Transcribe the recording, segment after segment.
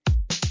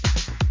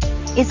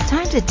It's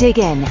time to dig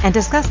in and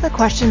discuss the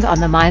questions on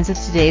the minds of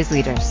today's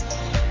leaders.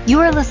 You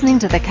are listening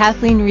to the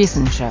Kathleen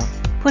Riessen Show,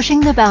 pushing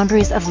the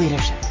boundaries of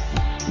leadership.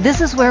 This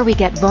is where we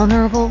get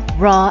vulnerable,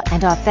 raw,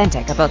 and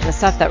authentic about the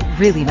stuff that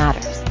really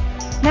matters.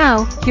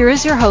 Now, here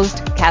is your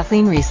host,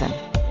 Kathleen Riessen.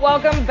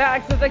 Welcome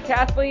back to the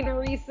Kathleen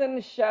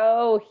Riessen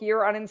Show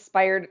here on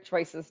Inspired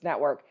Choices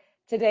Network.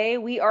 Today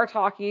we are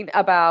talking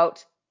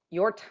about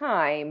your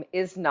time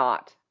is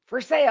not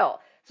for sale.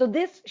 So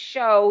this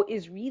show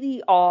is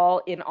really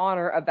all in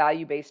honor of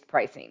value-based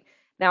pricing.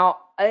 Now,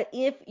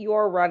 if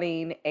you're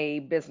running a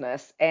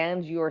business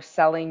and you're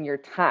selling your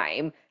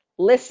time,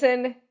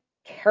 listen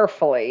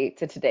carefully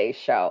to today's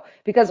show,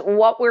 because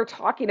what we're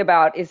talking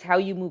about is how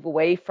you move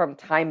away from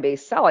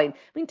time-based selling. I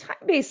mean,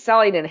 time-based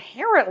selling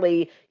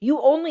inherently,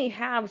 you only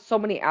have so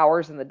many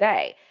hours in the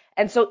day.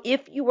 And so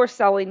if you are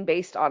selling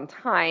based on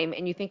time,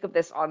 and you think of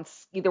this on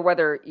either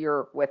whether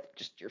you're with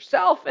just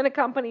yourself in a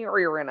company, or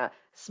you're in a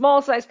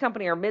small size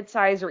company or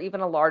mid-size or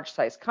even a large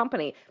size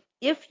company,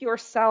 if you're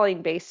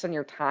selling based on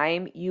your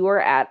time, you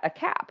are at a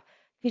cap,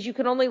 because you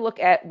can only look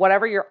at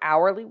whatever your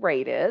hourly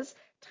rate is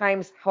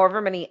times however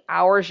many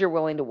hours you're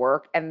willing to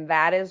work, and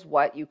that is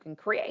what you can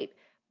create.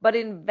 But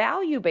in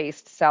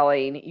value-based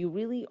selling, you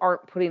really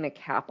aren't putting a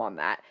cap on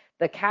that.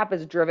 The cap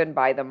is driven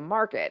by the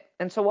market.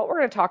 And so what we're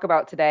going to talk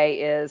about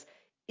today is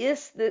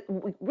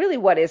really,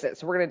 what is it?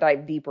 So we're going to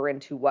dive deeper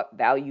into what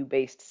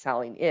value-based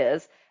selling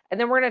is, and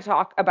then we're going to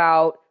talk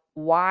about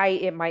why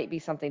it might be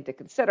something to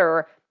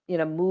consider in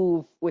a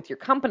move with your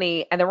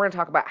company, and then we're going to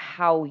talk about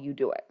how you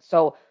do it.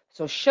 So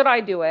should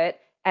I do it?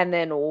 And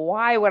then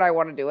why would I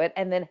want to do it?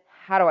 And then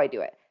how do I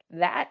do it?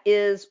 That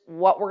is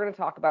what we're going to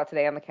talk about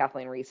today on the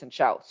Kathleen Riessen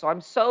Show. So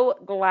I'm so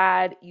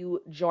glad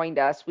you joined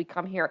us. We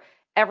come here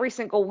every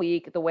single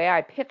week. The way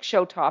I pick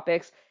show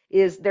topics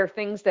is they're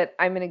things that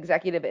I'm an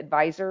executive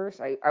advisor.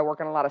 So I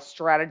work on a lot of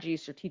strategy,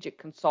 strategic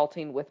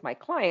consulting with my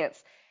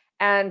clients.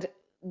 And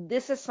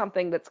this is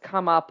something that's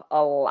come up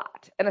a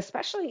lot. And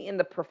especially in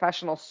the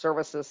professional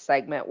services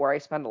segment where I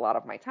spend a lot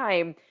of my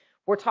time,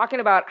 we're talking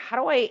about how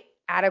do I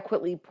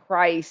adequately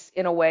price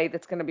in a way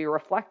that's going to be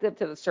reflective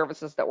to the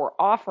services that we're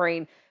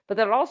offering, but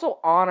that it also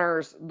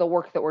honors the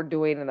work that we're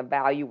doing and the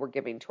value we're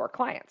giving to our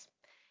clients.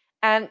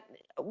 And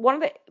one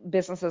of the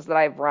businesses that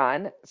I've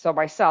run, so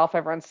myself,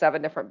 I've run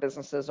 7 different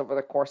businesses over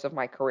the course of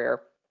my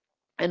career,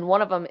 and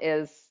one of them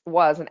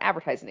was an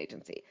advertising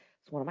agency.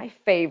 It's one of my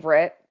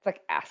favorite. It's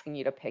like asking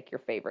you to pick your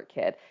favorite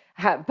kid.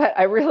 But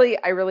I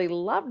really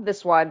loved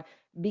this one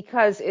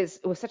because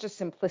it was such a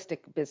simplistic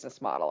business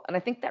model. And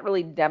I think that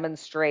really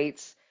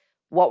demonstrates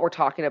what we're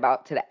talking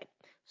about today.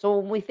 So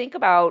when we think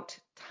about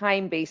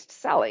time-based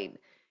selling,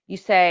 you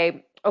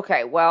say,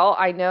 okay, well,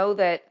 I know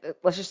that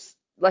let's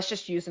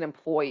just use an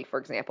employee, for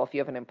example, if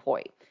you have an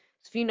employee.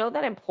 So if you know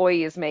that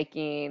employee is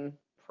making,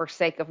 for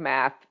sake of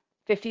math,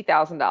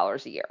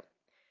 $50,000 a year.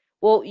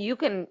 Well, you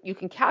can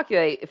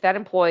calculate if that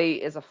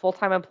employee is a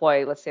full-time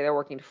employee, let's say they're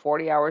working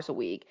 40 hours a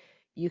week,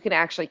 you can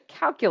actually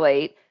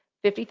calculate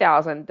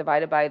 50,000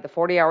 divided by the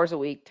 40 hours a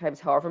week times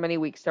however many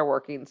weeks they're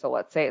working. So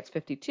let's say it's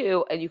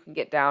 52, and you can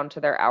get down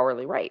to their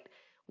hourly rate.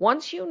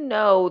 Once you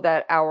know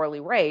that hourly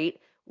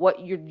rate,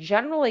 what you're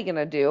generally going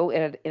to do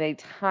in a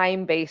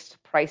time-based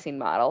pricing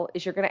model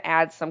is you're going to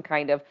add some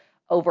kind of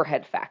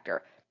overhead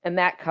factor. And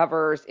that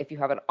covers if you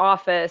have an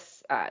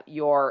office,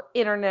 your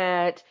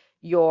internet,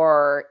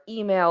 your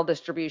email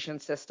distribution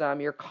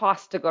system, your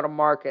cost to go to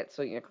market,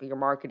 so your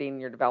marketing,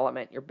 your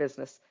development, your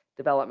business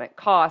development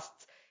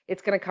costs.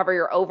 It's going to cover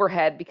your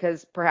overhead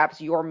because perhaps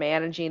you're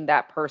managing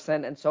that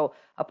person, and so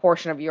a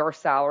portion of your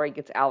salary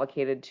gets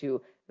allocated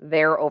to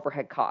their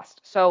overhead cost.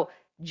 So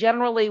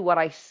generally what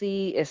I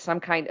see is some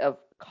kind of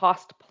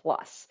cost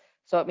plus.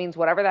 So it means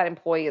whatever that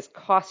employee is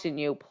costing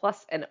you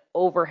plus an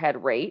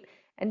overhead rate,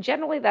 and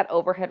generally that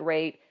overhead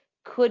rate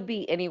could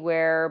be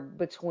anywhere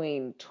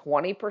between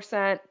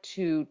 20%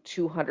 to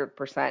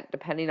 200%,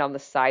 depending on the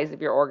size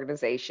of your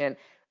organization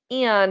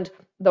and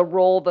the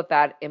role that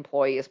that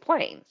employee is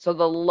playing. So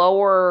the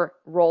lower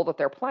role that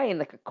they're playing,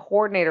 like a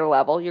coordinator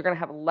level, you're going to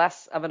have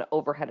less of an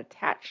overhead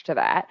attached to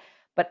that.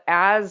 But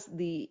as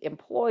the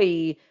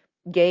employee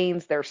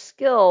gains their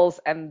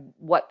skills and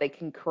what they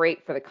can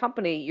create for the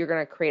company, you're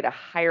going to create a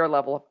higher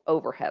level of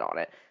overhead on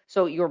it.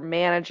 So your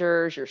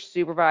managers, your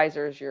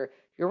supervisors, your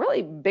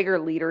really bigger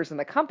leaders in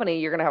the company,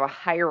 you're going to have a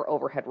higher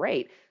overhead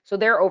rate. So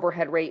their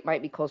overhead rate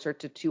might be closer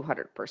to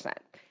 200%.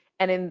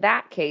 And in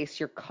that case,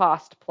 your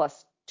cost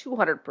plus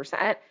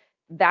 200%,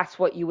 that's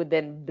what you would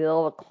then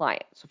bill a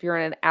client. So if you're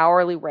in an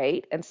hourly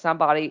rate and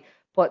somebody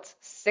puts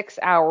 6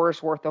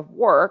 hours worth of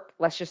work,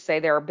 let's just say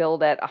they're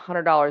billed at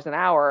 $100 an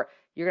hour,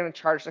 you're going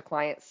to charge the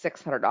client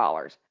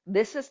 $600.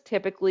 This is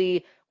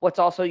typically what's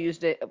also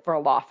used for a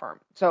law firm.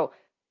 So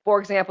for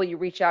example, you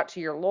reach out to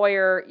your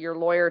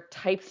lawyer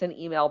types an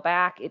email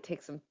back. It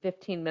takes them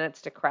 15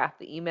 minutes to craft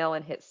the email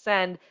and hit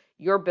send.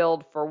 You're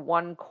billed for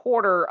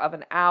 1/4 of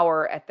an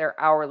hour at their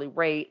hourly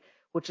rate,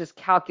 which is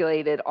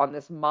calculated on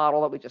this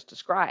model that we just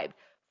described.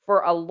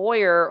 For a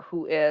lawyer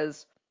who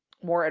is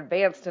more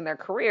advanced in their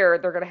career,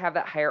 they're going to have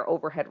that higher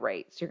overhead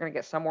rate. So you're going to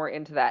get somewhere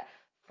into that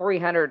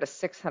 $300 to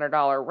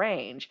 $600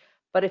 range.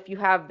 But if you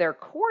have their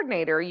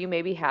coordinator, you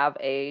maybe have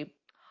a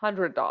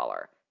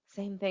 $100.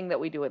 Same thing that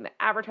we do in the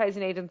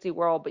advertising agency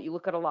world, but you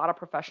look at a lot of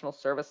professional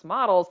service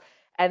models,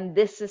 and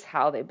this is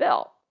how they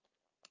bill.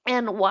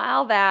 And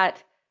while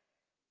that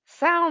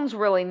sounds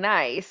really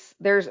nice,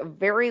 there's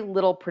very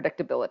little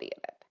predictability in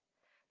it.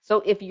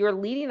 So if you're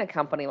leading a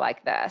company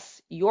like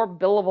this, your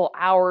billable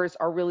hours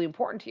are really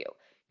important to you.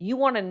 You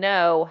want to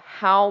know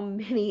how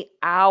many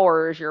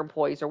hours your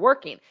employees are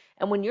working.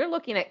 And when you're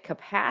looking at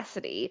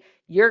capacity,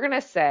 you're going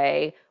to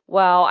say,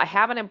 well, I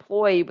have an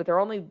employee, but they're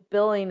only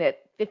billing at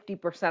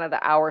 50% of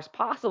the hours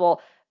possible.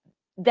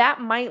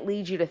 That might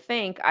lead you to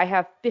think I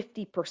have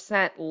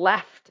 50%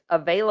 left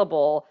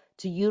available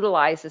to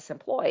utilize this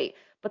employee.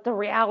 But the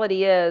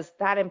reality is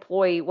that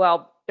employee,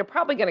 well, they're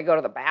probably going to go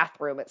to the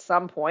bathroom at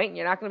some point.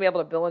 You're not going to be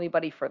able to bill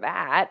anybody for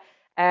that.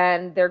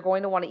 And they're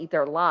going to want to eat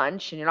their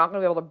lunch, and you're not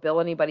going to be able to bill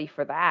anybody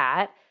for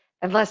that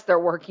unless they're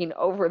working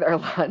over their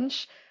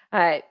lunch.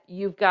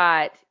 You've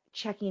got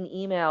checking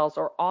emails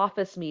or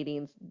office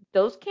meetings.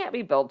 Those can't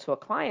be billed to a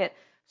client.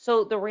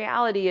 So the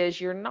reality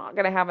is you're not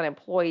going to have an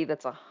employee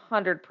that's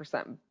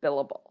 100%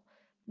 billable.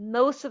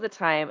 Most of the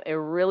time, a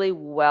really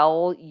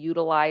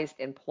well-utilized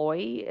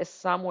employee is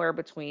somewhere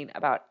between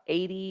about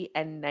 80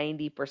 and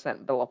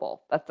 90%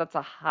 billable. That's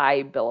a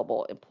high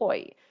billable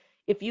employee.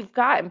 If you've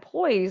got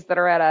employees that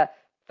are at a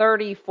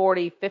 30,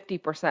 40,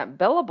 50%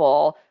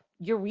 billable,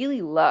 you're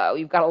really low.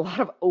 You've got a lot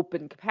of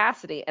open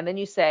capacity. And then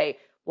you say,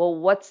 well,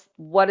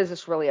 what is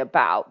this really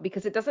about?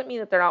 Because it doesn't mean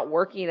that they're not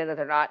working and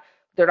that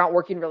they're not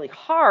working really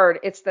hard.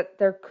 It's that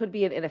there could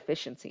be an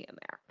inefficiency in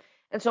there.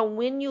 And so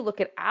when you look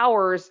at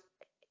hours,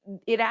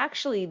 it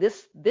actually,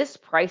 this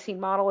pricing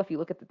model, if you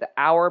look at the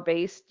hour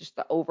based, just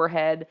the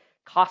overhead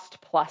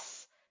cost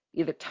plus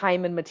either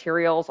time and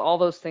materials, all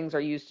those things are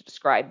used to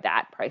describe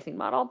that pricing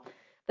model.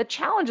 The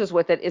challenges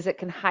with it is it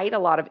can hide a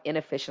lot of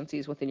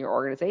inefficiencies within your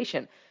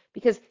organization.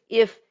 Because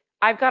if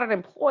I've got an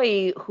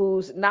employee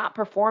who's not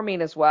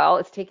performing as well,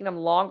 it's taking them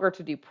longer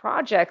to do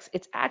projects,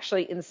 it's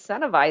actually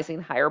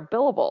incentivizing higher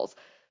billables.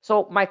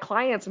 So my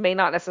clients may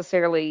not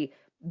necessarily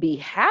be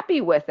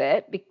happy with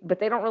it, but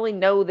they don't really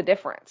know the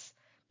difference.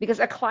 Because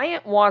a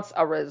client wants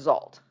a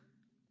result.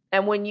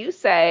 And when you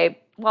say,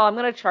 well, I'm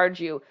going to charge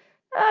you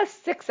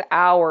 6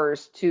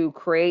 hours to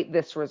create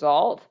this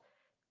result,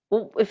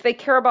 well, if they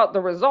care about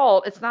the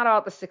result, it's not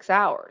about the 6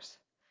 hours.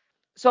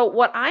 So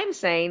what I'm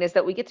saying is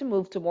that we get to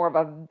move to more of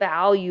a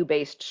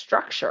value-based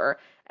structure,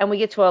 and we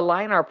get to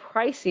align our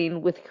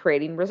pricing with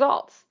creating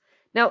results.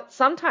 Now,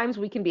 sometimes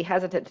we can be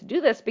hesitant to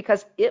do this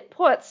because it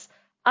puts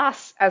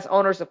us as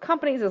owners of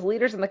companies, as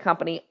leaders in the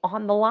company,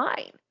 on the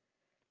line.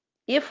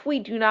 If we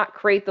do not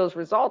create those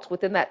results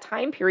within that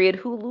time period,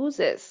 who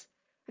loses?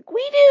 Like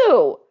we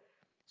do.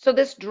 So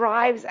this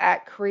drives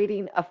at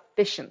creating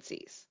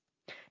efficiencies.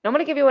 Now I'm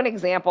going to give you an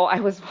example. I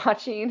was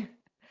watching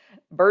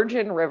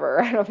Virgin River.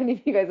 I don't know if any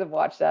of you guys have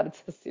watched that.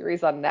 It's a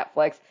series on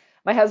Netflix.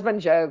 My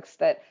husband jokes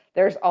that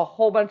there's a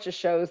whole bunch of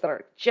shows that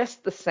are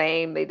just the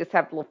same. They just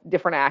have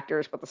different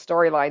actors, but the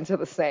storylines are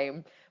the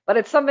same. But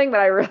it's something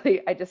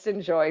that I just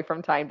enjoy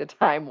from time to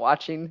time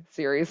watching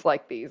series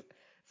like these.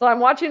 So I'm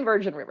watching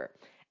Virgin River.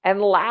 And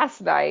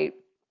last night,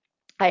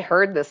 I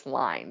heard this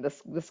line.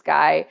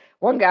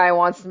 One guy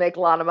wants to make a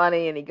lot of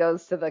money, and he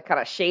goes to the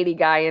kind of shady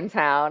guy in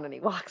town, and he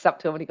walks up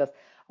to him and he goes,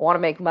 I want to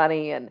make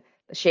money. And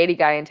the shady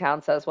guy in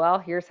town says, well,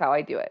 here's how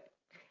I do it.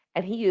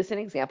 And he used an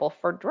example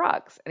for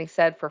drugs. And he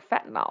said for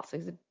fentanyl. So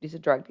he's a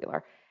drug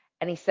dealer.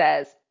 And he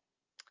says,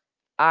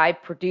 I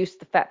produce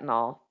the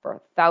fentanyl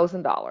for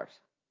 $1,000,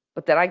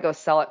 but then I go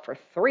sell it for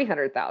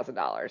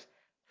 $300,000.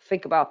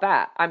 Think about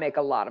that. I make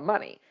a lot of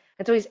money.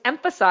 And so he's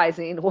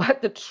emphasizing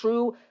what the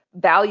true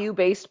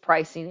value-based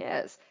pricing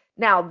is.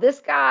 Now, this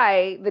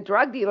guy, the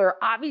drug dealer,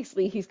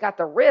 obviously he's got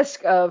the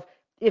risk of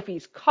if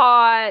he's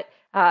caught,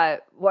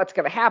 what's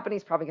going to happen?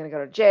 He's probably going to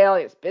go to jail.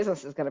 His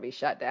business is going to be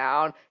shut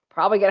down.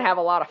 Probably going to have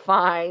a lot of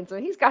fines.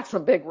 And he's got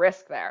some big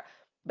risk there.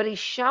 But he's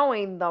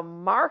showing the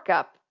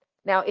markup.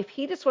 Now, if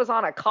he just was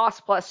on a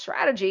cost plus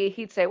strategy,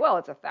 he'd say, well,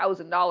 it's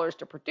 $1,000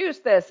 to produce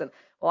this. And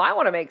well, I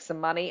want to make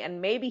some money.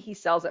 And maybe he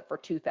sells it for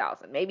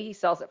 $2,000. Maybe he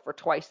sells it for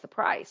twice the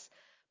price.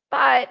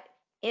 But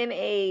in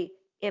a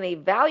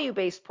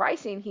value-based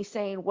pricing, he's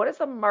saying, what is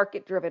the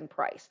market-driven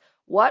price?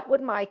 What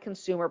would my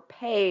consumer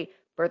pay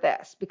for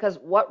this? Because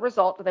what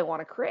result do they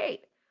want to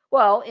create?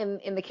 Well,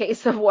 in the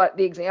case of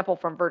the example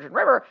from Virgin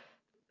River,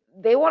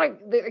 they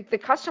want to, the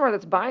customer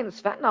that's buying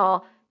this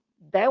fentanyl,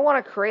 they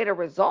want to create a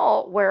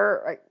result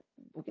where,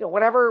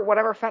 whatever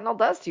fentanyl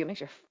does to you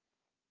makes you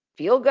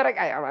feel good.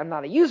 I'm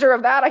not a user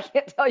of that. I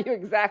can't tell you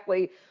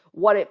exactly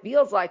what it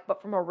feels like,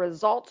 but from a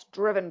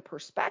results-driven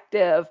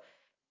perspective,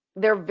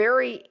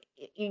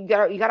 you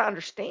got to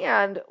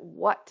understand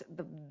what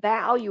the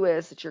value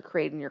is that you're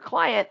creating your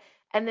client,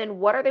 and then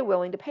what are they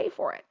willing to pay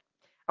for it.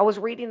 I was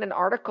reading an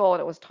article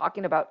and it was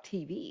talking about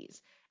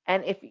TVs.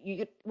 And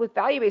with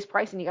value-based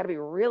pricing, you got to be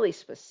really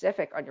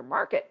specific on your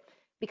market,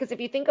 because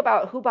if you think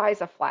about who buys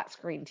a flat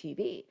screen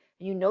TV,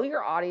 you know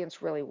your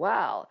audience really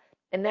well.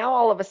 and now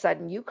all of a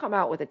sudden you come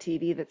out with a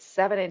TV that's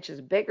 7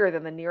 inches bigger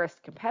than the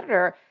nearest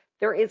competitor,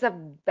 there is a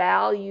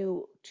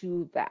value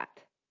to that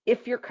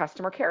if your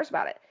customer cares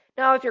about it.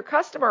 Now, if you're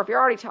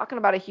already talking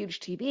about a huge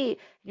TV and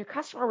your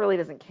customer really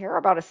doesn't care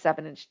about a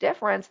 7-inch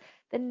difference,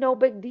 then no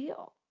big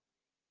deal.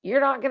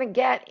 You're not going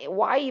to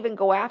why even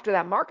go after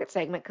that market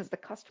segment, because the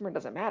customer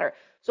doesn't matter.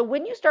 So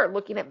when you start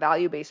looking at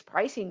value-based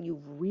pricing,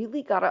 you've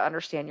really got to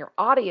understand your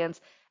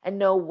audience and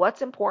know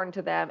what's important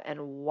to them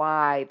and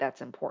why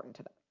that's important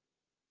to them.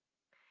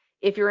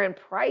 If you're in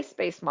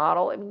price-based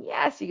model, I mean,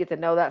 yes, you get to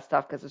know that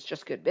stuff because it's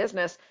just good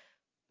business,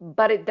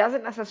 but it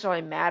doesn't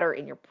necessarily matter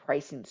in your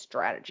pricing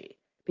strategy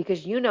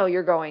because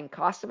you're going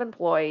cost of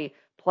employee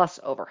plus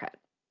overhead.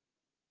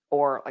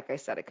 Or like I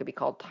said, it could be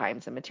called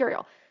times and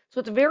material. So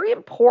it's very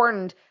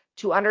important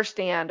to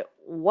understand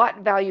what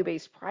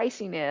value-based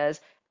pricing is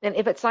and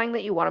if it's something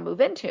that you want to move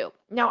into.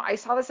 Now, I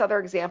saw this other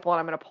example, and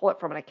I'm going to pull it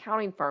from an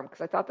accounting firm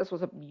because I thought this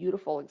was a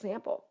beautiful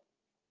example.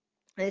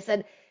 And they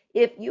said,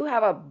 if you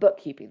have a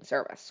bookkeeping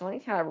service, so any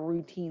kind of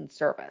routine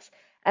service,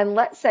 and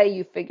let's say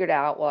you figured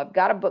out, well, I've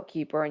got a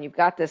bookkeeper and you've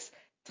got this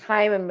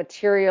time and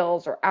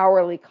materials or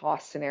hourly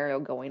cost scenario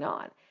going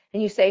on.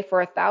 And you say,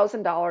 for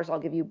 $1,000, I'll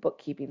give you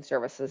bookkeeping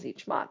services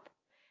each month.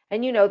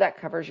 And that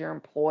covers your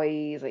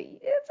employees.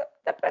 It's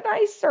a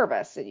nice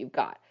service that you've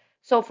got.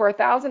 So for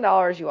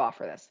 $1,000, you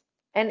offer this.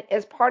 And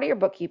as part of your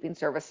bookkeeping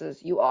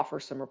services, you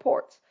offer some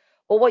reports.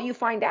 Well, what you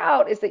find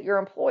out is that your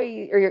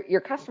employee or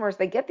your customers,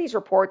 they get these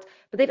reports,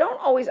 but they don't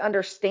always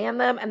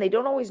understand them and they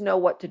don't always know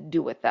what to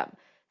do with them.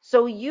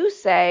 So you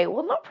say,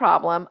 well, no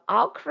problem.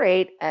 I'll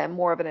create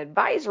more of an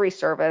advisory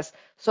service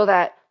so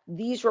that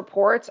these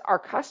reports, our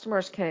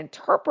customers can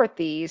interpret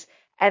these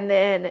and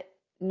then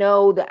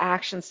know the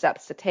action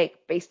steps to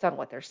take based on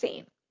what they're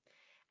seeing.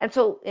 And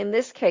so in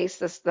this case,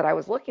 that I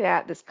was looking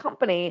at, this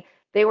company,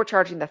 they were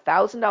charging the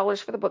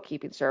 $1,000 for the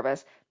bookkeeping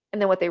service. And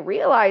then what they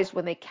realized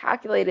when they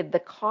calculated the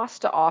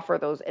cost to offer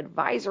those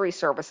advisory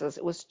services,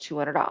 it was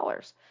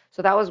 $200.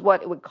 So that was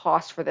what it would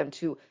cost for them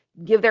to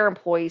give their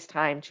employees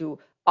time to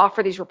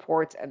offer these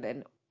reports and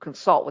then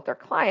consult with their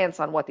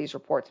clients on what these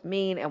reports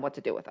mean and what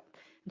to do with them.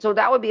 And so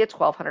that would be a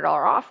 $1,200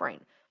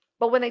 offering.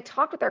 But when they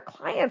talked with their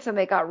clients and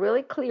they got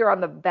really clear on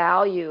the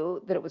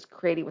value that it was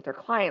creating with their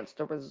clients,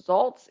 the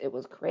results it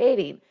was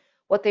creating,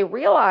 what they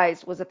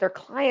realized was that their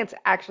clients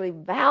actually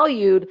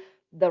valued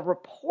the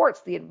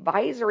reports, the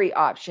advisory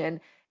option,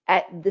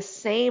 at the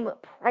same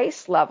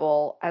price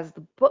level as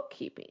the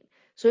bookkeeping.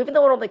 So even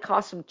though it only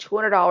cost them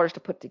 $200 to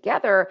put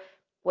together,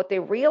 what they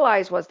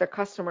realized was their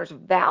customers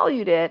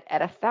valued it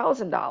at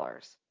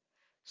 $1,000.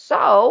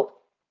 So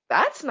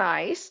that's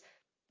nice.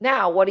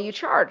 Now, what do you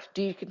charge?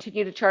 Do you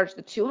continue to charge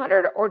the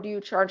 $200 or do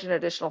you charge an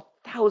additional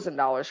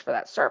 $1,000 for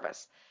that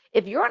service?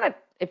 If you're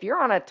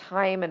on a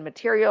time and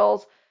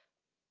materials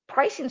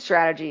pricing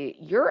strategy,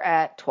 you're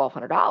at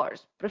 $1,200.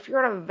 But if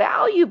you're on a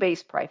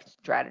value-based pricing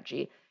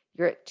strategy,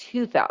 you're at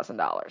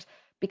 $2,000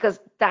 because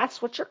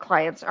that's what your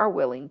clients are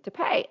willing to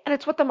pay. And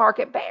it's what the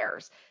market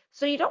bears.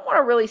 So you don't want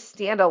to really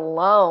stand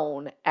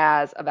alone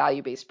as a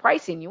value-based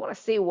pricing. You want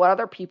to see what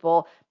other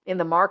people in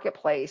the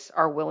marketplace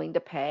are willing to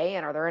pay,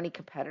 and are there any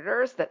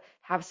competitors that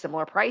have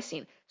similar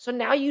pricing? So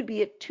now you'd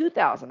be at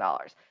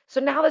 $2,000.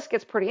 So now this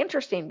gets pretty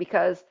interesting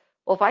because,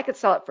 well, if I could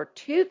sell it for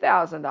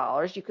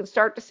 $2,000, you can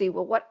start to see,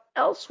 well, what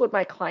else would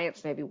my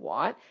clients maybe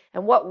want,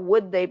 and what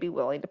would they be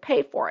willing to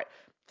pay for it?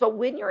 So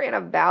when you're in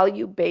a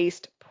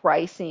value-based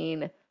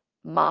pricing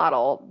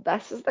model,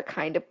 this is the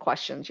kind of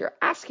questions you're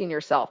asking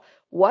yourself.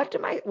 What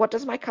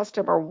does my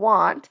customer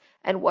want,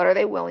 and what are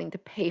they willing to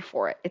pay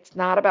for it? It's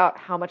not about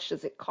how much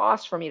does it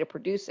cost for me to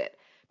produce it.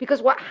 Because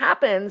what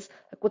happens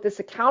with this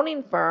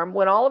accounting firm,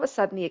 when all of a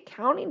sudden the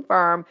accounting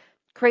firm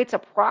creates a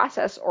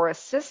process or a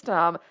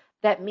system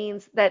that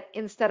means that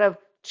instead of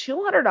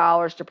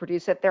 $200 to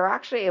produce it, they're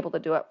actually able to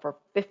do it for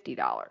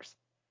 $50.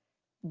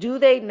 Do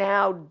they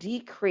now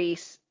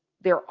decrease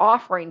their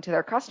offering to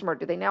their customer?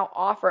 Do they now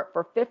offer it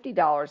for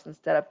 $50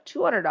 instead of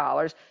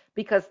 $200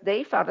 because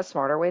they found a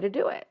smarter way to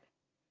do it?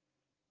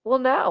 Well,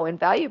 no. In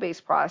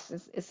value-based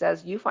process, it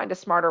says you find a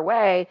smarter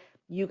way,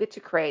 you get to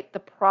create the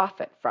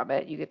profit from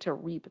it. You get to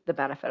reap the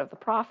benefit of the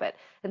profit.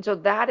 And so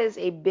that is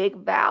a big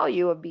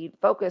value of being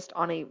focused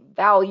on a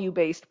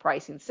value-based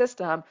pricing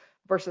system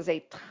versus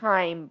a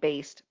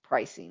time-based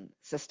pricing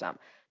system.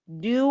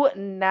 Do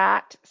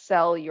not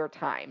sell your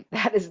time.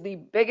 That is the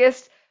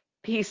biggest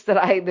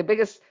the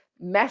biggest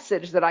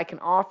message that I can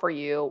offer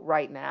you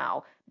right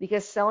now,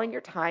 because selling your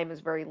time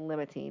is very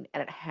limiting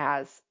and it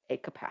has a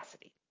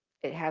capacity.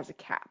 It has a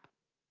cap.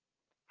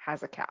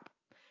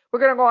 We're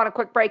going to go on a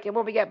quick break, and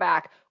when we get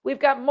back, we've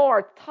got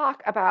more to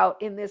talk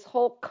about in this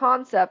whole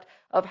concept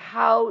of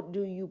how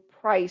do you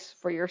price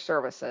for your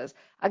services.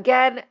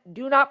 Again,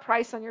 do not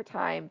price on your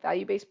time.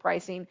 Value-based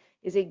pricing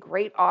is a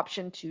great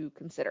option to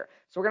consider.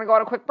 So we're going to go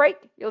on a quick break.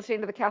 You're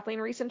listening to the Kathleen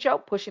Riessen Show,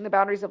 pushing the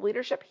boundaries of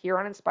leadership here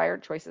on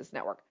Inspired Choices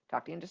Network.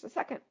 Talk to you in just a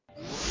second.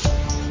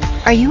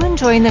 Are you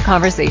enjoying the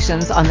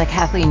conversations on the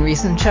Kathleen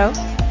Riessen Show?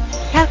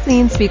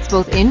 Kathleen speaks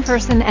both in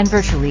person and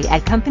virtually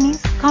at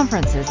companies,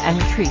 conferences,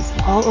 and retreats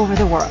all over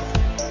the world.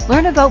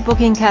 Learn about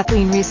booking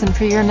Kathleen Riessen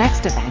for your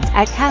next event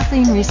at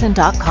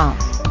KathleenRiessen.com.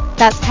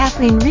 That's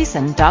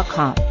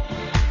KathleenRiessen.com.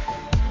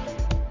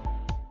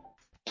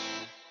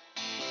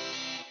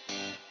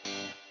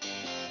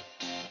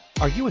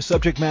 Are you a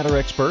subject matter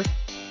expert?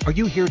 Are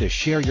you here to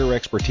share your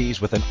expertise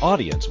with an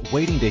audience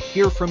waiting to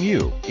hear from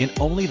you in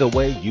only the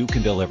way you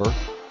can deliver?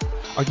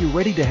 Are you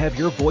ready to have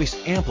your voice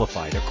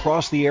amplified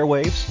across the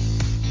airwaves?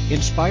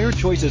 Inspired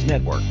Choices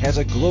Network has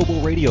a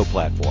global radio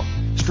platform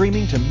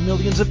streaming to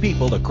millions of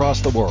people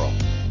across the world.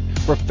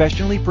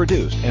 Professionally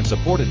produced and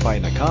supported by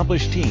an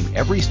accomplished team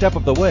every step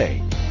of the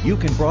way, you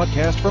can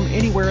broadcast from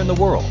anywhere in the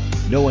world,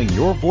 knowing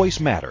your voice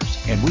matters,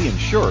 and we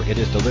ensure it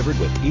is delivered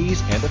with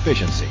ease and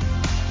efficiency.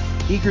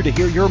 Eager to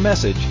hear your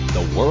message,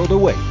 the world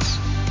awaits.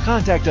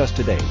 Contact us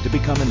today to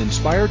become an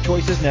Inspired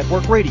Choices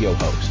Network radio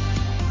host.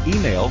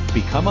 Email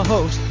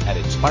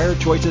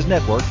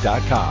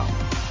becomeahost@inspiredchoicesnetwork.com.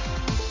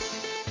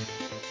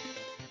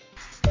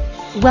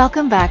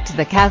 Welcome back to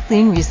the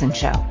Kathleen Riessen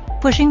Show,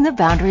 pushing the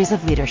boundaries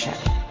of leadership.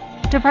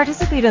 To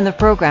participate in the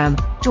program,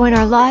 join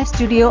our live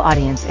studio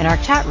audience in our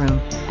chat room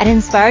at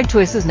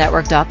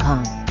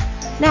inspiredchoicesnetwork.com.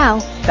 Now,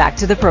 back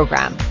to the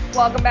program.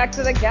 Welcome back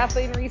to the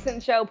Kathleen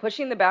Riessen Show,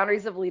 pushing the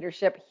boundaries of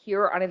leadership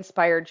here on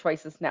Inspired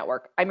Choices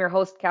Network. I'm your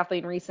host,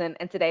 Kathleen Riessen,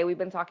 and today we've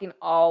been talking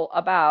all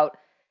about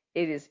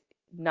it is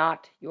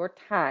not your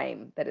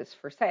time that is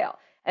for sale,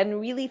 and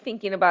really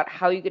thinking about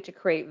how you get to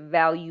create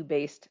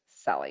value-based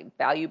selling,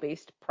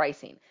 value-based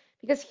pricing.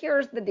 Because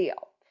here's the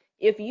deal.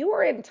 If you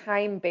are in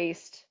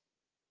time-based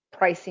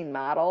pricing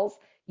models,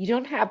 you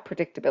don't have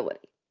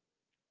predictability.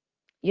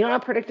 You don't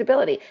have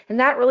predictability. And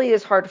that really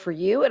is hard for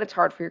you, and it's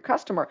hard for your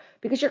customer,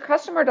 because your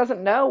customer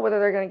doesn't know whether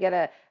they're going to get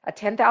a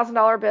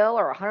 $10,000 bill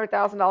or a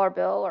 $100,000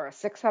 bill or a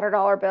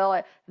 $600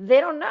 bill.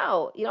 They don't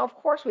know. Of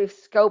course, we've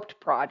scoped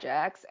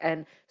projects,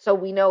 and so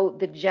we know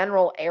the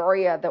general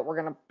area that we're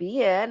going to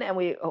be in,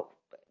 and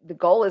the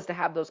goal is to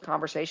have those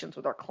conversations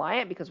with our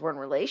client because we're in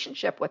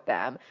relationship with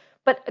them.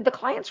 But the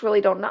clients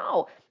really don't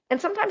know. And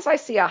sometimes I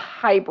see a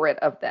hybrid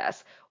of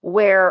this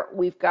where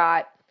we've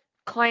got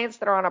clients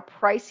that are on a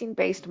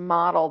pricing-based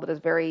model that is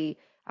very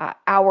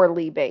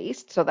hourly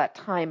based, so that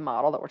time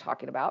model that we're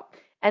talking about.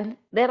 And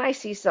then I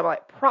see some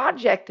like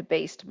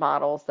project-based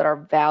models that are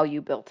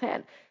value built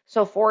in.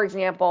 So for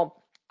example,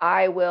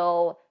 I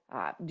will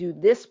do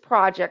this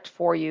project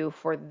for you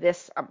for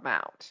this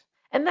amount.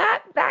 And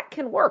that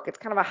can work. It's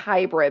kind of a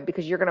hybrid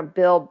because you're going to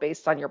build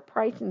based on your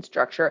pricing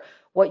structure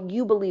what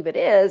you believe it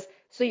is.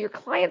 So your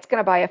client's going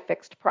to buy a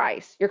fixed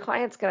price. Your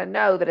client's going to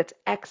know that it's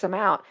X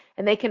amount,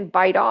 and they can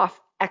bite off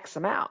X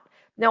amount.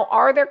 Now,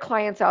 are there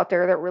clients out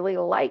there that really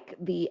like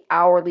the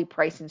hourly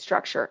pricing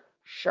structure?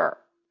 Sure,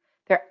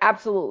 there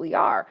absolutely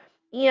are.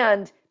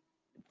 And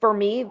for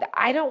me,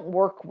 I don't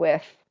work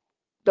with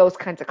those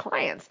kinds of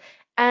clients,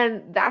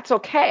 and that's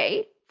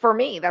okay. For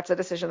me, that's a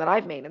decision that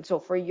I've made. And so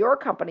for your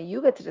company,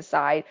 you get to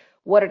decide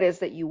what it is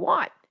that you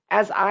want.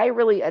 As I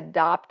really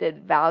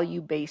adopted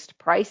value-based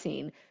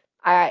pricing,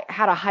 I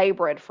had a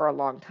hybrid for a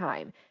long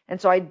time.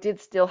 And so I did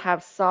still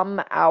have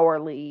some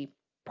hourly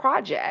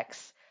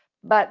projects,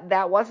 but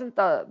that wasn't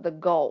the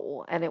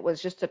goal, and it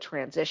was just a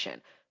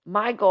transition.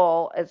 My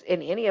goal, as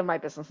in any of my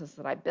businesses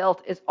that I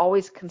built, is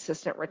always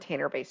consistent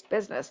retainer-based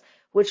business,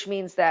 which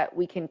means that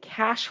we can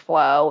cash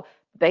flow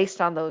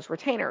based on those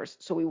retainers.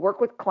 So we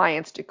work with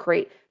clients to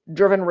create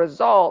driven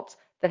results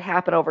that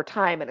happen over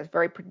time, and it's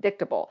very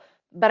predictable.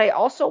 But I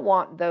also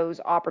want those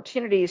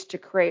opportunities to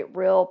create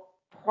real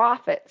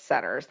profit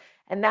centers.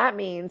 And that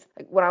means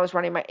when I was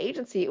running my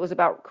agency, it was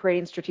about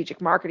creating strategic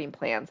marketing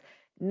plans.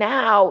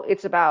 Now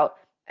it's about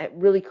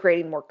really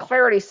creating more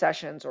clarity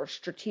sessions or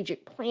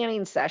strategic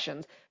planning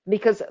sessions,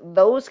 because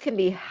those can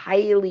be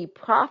highly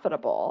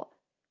profitable.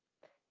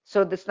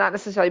 So that's not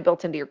necessarily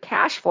built into your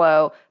cash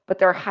flow, but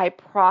they're high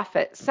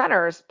profit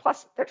centers.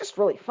 Plus, they're just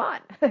really fun.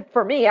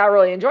 For me, I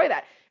really enjoy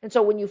that. And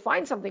so when you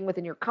find something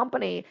within your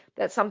company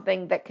that's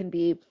something that can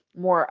be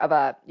more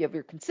of you have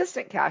your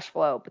consistent cash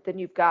flow, but then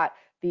you've got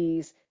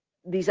these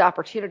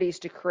opportunities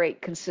to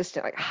create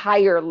consistent, like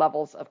higher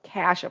levels of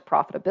cash of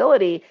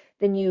profitability,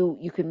 then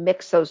you can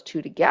mix those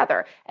two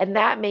together. And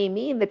that may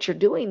mean that you're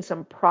doing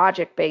some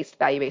project-based,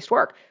 value-based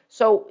work.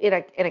 So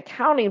in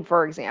accounting,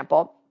 for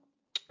example,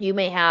 you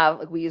may have,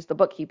 like we use the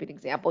bookkeeping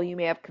example, you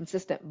may have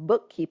consistent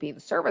bookkeeping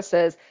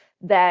services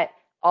that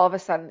all of a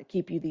sudden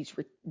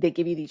they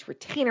give you these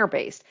retainer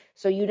based.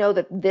 So you know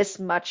that this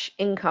much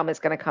income is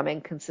going to come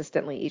in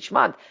consistently each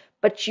month.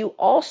 But you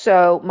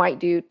also might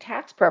do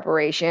tax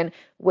preparation,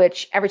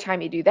 which every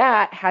time you do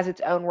that has its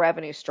own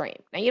revenue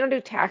stream. Now, you don't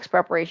do tax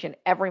preparation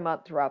every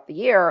month throughout the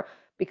year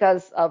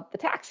because of the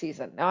tax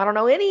season. Now, I don't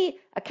know any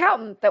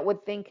accountant that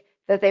would think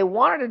that they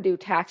wanted to do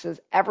taxes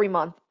every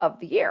month of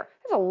the year.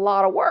 It's a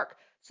lot of work.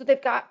 So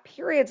they've got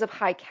periods of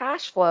high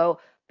cash flow,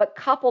 but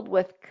coupled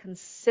with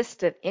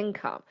consistent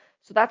income.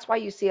 So that's why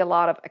you see a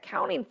lot of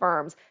accounting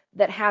firms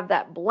that have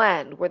that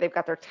blend where they've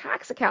got their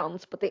tax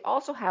accountants, but they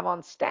also have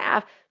on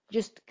staff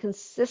just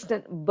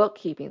consistent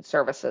bookkeeping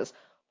services.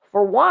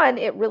 For one,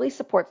 it really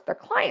supports their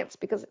clients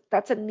because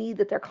that's a need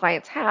that their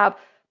clients have,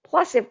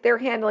 Plus, if they're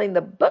handling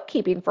the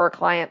bookkeeping for a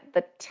client,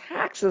 the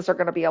taxes are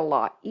going to be a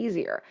lot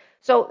easier.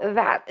 So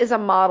that is a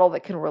model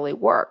that can really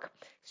work.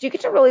 So you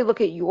get to really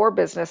look at your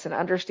business and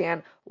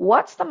understand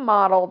what's the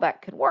model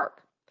that can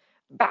work.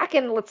 Back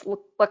in, let's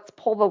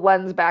pull the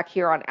lens back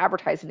here on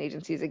advertising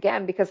agencies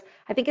again, because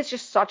I think it's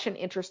just such an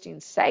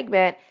interesting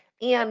segment.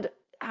 And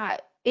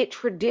it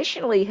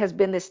traditionally has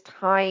been this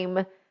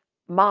time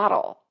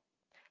model.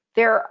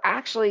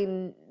 I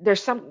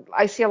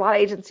see a lot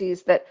of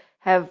agencies that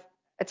have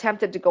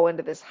attempted to go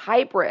into this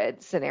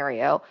hybrid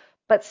scenario,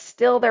 but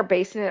still they're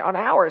basing it on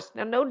hours.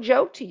 Now, no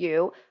joke to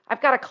you,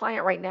 I've got a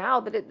client right now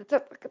that it's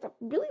a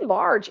really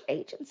large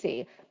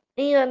agency.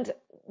 And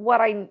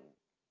what I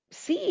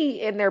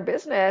see in their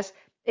business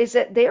is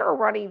that they are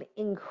running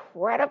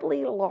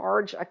incredibly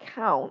large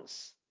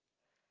accounts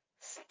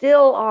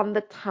still on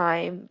the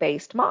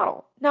time-based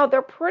model. Now,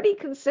 they're pretty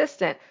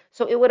consistent,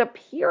 so it would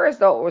appear as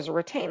though it was a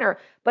retainer,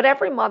 but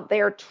every month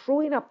they are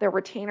truing up their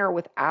retainer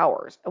with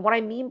hours. And what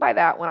I mean by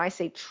that, when I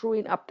say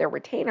truing up their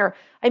retainer,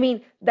 I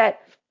mean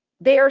that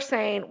they are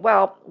saying,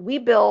 well, we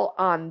bill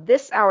on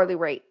this hourly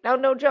rate. Now,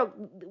 no joke,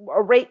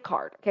 a rate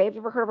card, okay? Have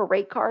you ever heard of a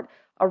rate card?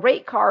 A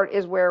rate card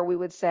is where we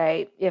would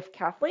say, if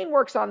Kathleen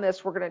works on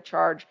this, we're going to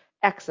charge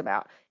X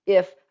amount.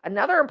 If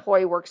another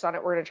employee works on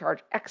it, we're going to charge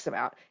X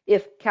amount.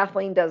 If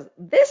Kathleen does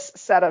this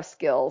set of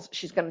skills,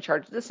 she's going to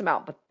charge this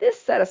amount, but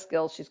this set of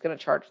skills, she's going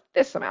to charge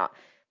this amount.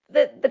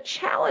 The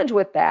challenge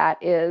with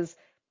that is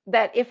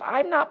that if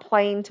I'm not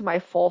playing to my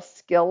full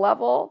skill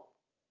level,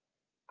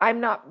 I'm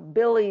not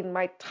billing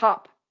my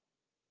top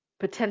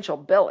potential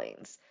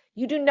billings.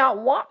 You do not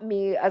want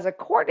me as a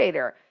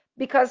coordinator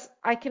because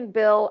I can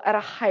bill at a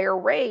higher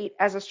rate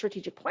as a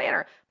strategic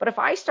planner. But if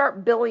I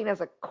start billing as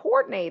a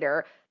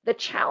coordinator, the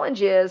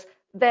challenge is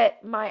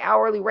that my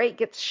hourly rate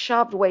gets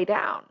shoved way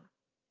down.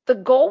 The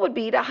goal would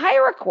be to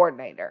hire a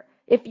coordinator.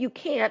 If you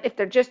can't, if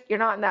you're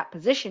not in that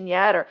position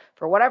yet, or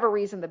for whatever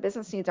reason the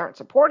business needs aren't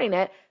supporting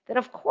it, then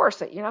of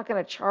course you're not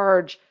going to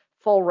charge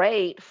full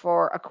rate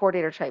for a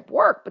coordinator type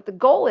work. But the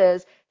goal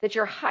is that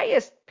your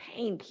highest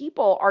paying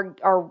people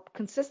are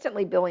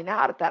consistently billing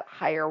out at that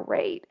higher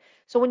rate.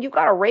 So when you've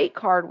got a rate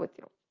card with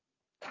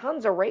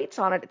tons of rates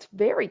on it, it's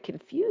very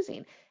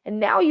confusing. And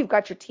now you've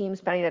got your team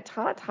spending a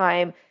ton of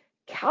time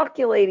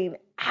calculating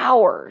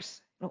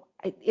hours.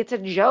 It's a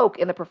joke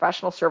in the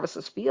professional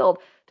services field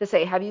to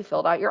say, have you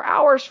filled out your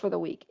hours for the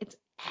week? It's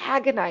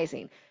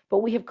agonizing. But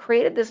we have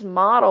created this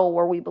model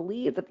where we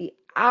believe that the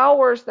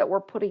hours that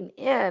we're putting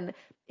in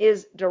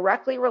is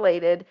directly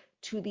related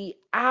to the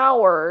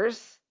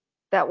hours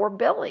that we're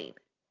billing.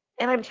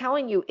 And I'm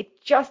telling you,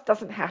 it just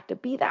doesn't have to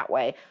be that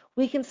way.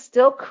 We can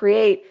still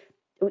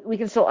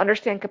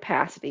understand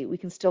capacity, we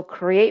can still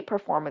create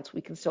performance,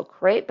 we can still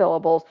create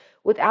billables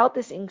without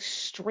this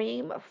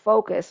extreme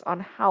focus on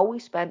how we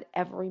spend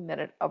every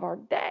minute of our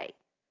day.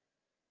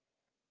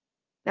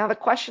 Now, the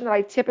question that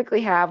I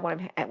typically have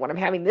when I'm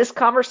having this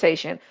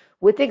conversation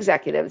with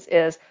executives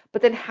is,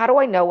 but then how do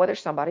I know whether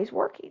somebody's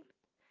working?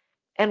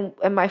 And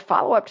my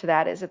follow-up to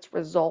that is it's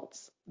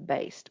results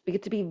based. We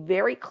get to be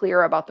very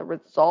clear about the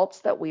results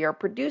that we are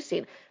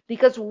producing,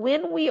 because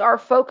when we are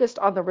focused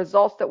on the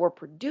results that we're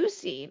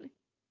producing,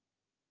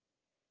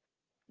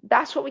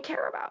 that's what we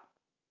care about.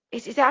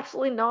 It's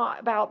absolutely not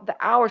about the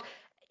hours.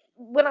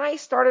 When I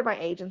started my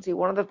agency,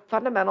 one of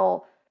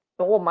the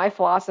my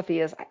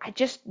philosophy is I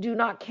just do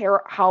not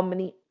care how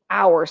many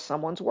hours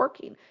someone's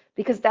working,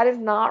 because that is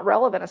not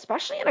relevant,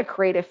 especially in a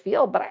creative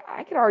field, but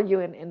I could argue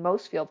in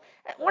most fields.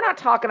 We're not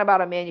talking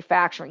about a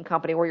manufacturing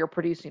company where you're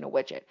producing a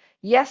widget.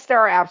 Yes, there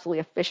are absolutely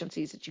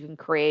efficiencies that you can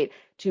create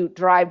to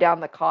drive down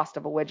the cost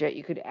of a widget.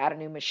 You could add a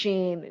new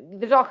machine.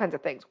 There's all kinds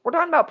of things. We're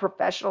talking about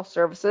professional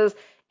services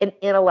and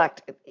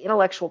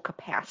intellectual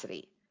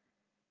capacity.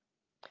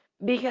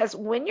 Because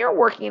when you're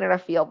working in a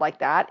field like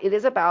that, it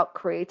is about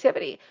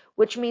creativity,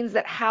 which means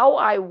that how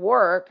I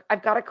work,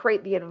 I've got to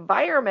create the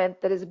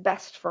environment that is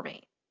best for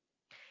me.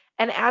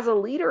 And as a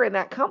leader in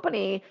that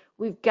company,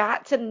 we've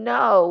got to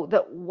know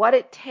that what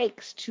it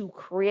takes to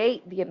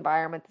create the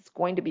environment that's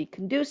going to be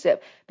conducive.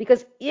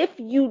 Because if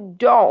you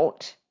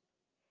don't,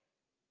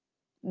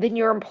 then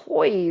your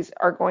employees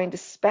are going to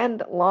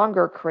spend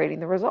longer creating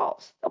the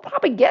results. They'll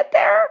probably get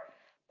there,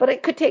 but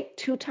it could take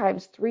 2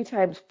 times, 3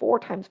 times, 4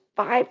 times,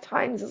 5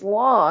 times as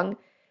long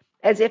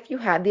as if you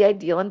had the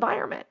ideal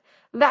environment.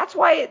 That's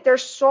why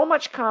there's so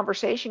much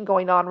conversation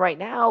going on right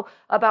now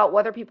about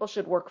whether people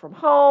should work from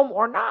home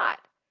or not.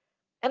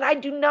 And I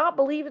do not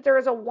believe that there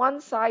is a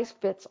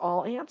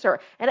one-size-fits-all answer.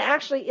 And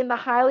actually, in the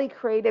highly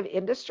creative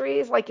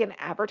industries, like in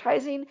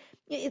advertising,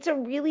 it's a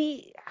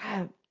really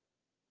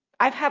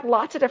I've had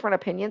lots of different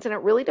opinions, and it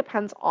really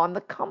depends on the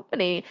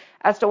company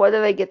as to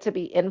whether they get to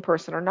be in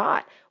person or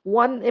not.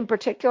 One in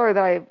particular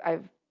that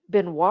I've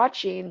been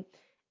watching,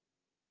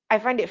 I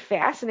find it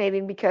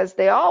fascinating because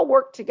they all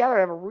work together,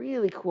 have a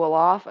really cool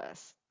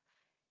office.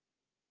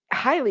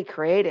 Highly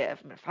creative.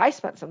 I mean, if I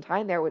spent some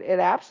time there, it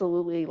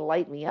absolutely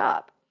light me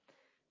up.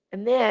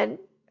 And then,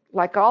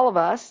 like all of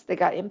us, they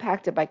got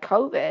impacted by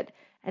COVID,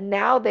 and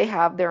now they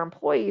have their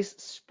employees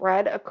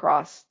spread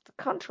across the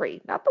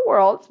country, not the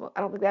world.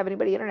 I don't think they have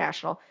anybody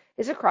international.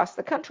 It's across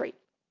the country.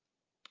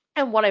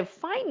 And what I'm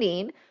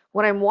finding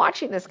when I'm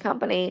watching this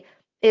company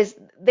is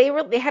they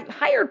hadn't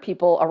hired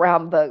people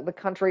around the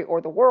country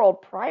or the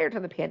world prior to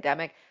the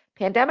pandemic.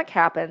 Pandemic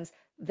happens.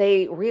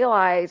 They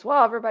realize,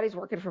 well, everybody's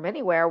working from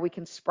anywhere. We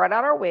can spread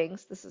out our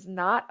wings. This is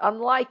not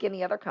unlike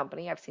any other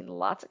company. I've seen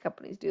lots of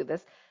companies do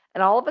this.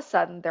 And all of a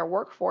sudden, their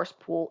workforce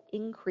pool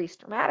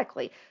increased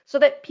dramatically so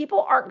that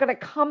people aren't going to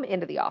come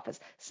into the office.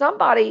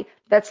 Somebody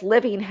that's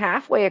living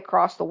halfway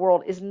across the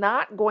world is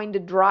not going to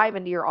drive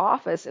into your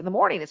office in the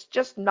morning. It's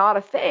just not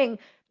a thing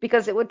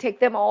because it would take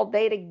them all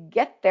day to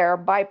get there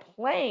by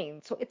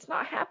plane. So it's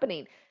not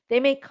happening. They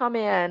may come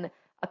in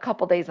a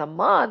couple days a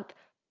month,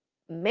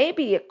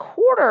 maybe a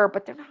quarter,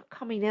 but they're not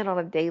coming in on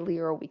a daily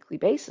or a weekly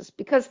basis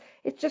because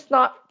it's just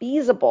not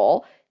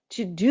feasible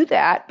to do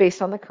that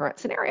based on the current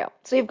scenario.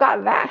 So you've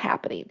got that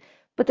happening.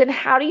 But then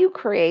how do you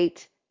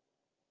create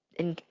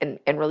and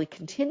really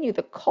continue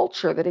the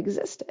culture that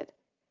existed?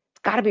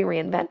 It's got to be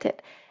reinvented.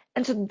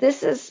 And so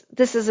this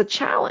is a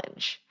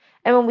challenge.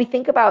 And when we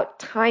think about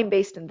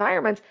time-based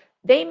environments,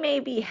 they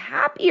may be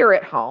happier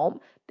at home.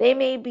 They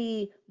may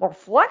be more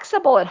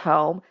flexible at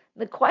home.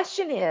 The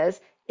question is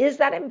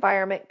that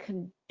environment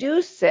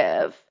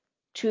conducive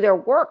to their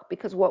work?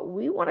 Because what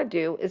we want to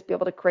do is be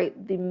able to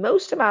create the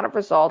most amount of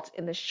results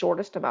in the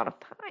shortest amount of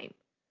time.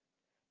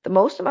 The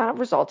most amount of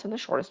results in the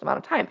shortest amount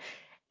of time.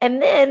 And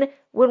then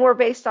when we're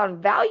based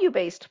on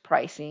value-based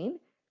pricing,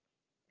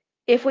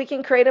 if we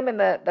can create them in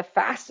the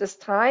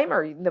fastest time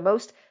or the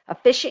most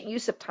efficient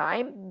use of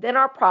time, then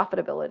our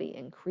profitability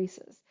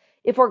increases.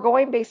 If we're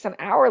going based on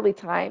hourly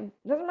time,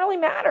 it doesn't really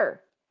matter.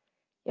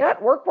 You know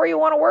what? Work where you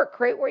want to work,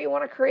 create where you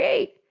want to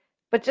create,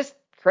 but just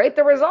create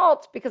the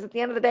results, because at the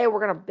end of the day, we're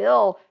going to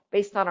bill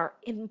based on our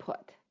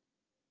input.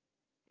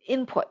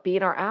 Input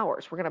being our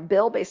hours. We're going to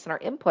bill based on our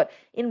input.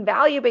 In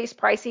value-based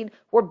pricing,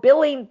 we're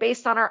billing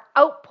based on our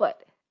output,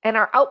 and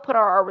our output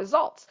are our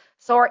results.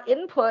 So our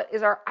input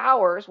is our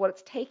hours, what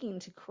it's taking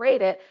to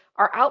create it.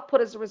 Our output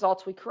is the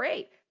results we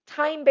create.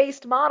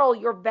 Time-based model,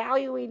 you're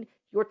valuing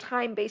your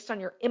time based on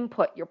your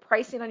input. You're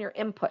pricing on your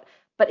input.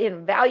 But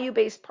in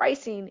value-based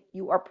pricing,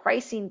 you are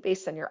pricing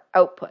based on your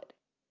output.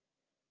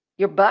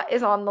 Your butt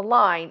is on the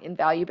line in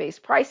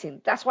value-based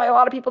pricing. That's why a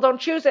lot of people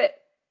don't choose it.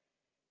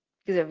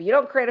 Because if you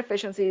don't create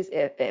efficiencies,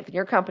 if in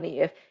your company,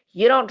 if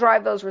you don't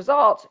drive those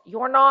results,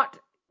 your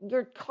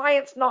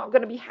client's not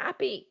going to be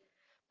happy.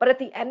 But at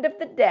the end of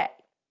the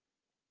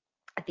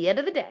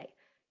day,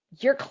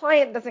 your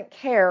client doesn't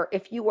care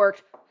if you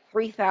worked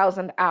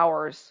 3,000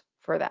 hours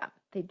for them.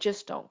 They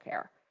just don't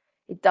care.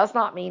 It does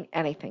not mean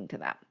anything to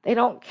them. They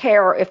don't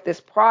care if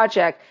this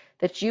project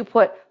that you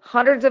put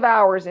hundreds of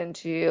hours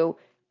into,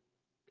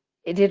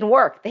 it didn't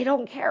work. They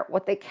don't care.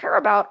 What they care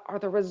about are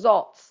the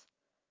results.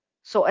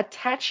 So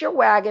attach your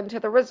wagon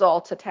to the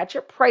results, attach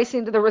your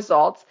pricing to the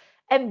results,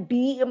 and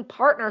be in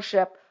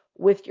partnership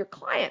with your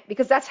client,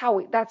 because that's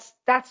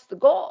the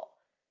goal,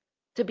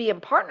 to be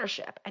in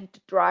partnership and to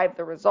drive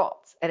the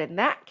results. And in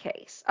that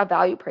case, a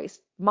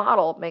value-based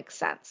model makes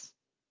sense.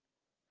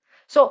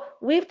 So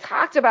we've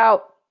talked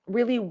about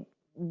really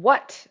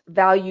what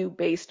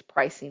value-based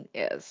pricing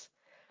is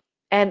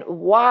and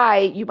why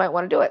you might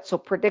want to do it. So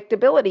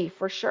predictability,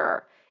 for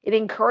sure. It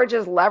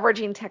encourages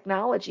leveraging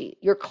technology.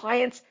 Your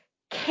clients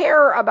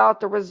care about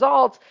the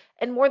results,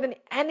 and more than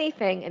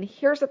anything, and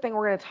here's the thing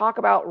we're going to talk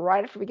about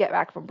right after we get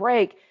back from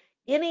break,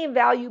 in a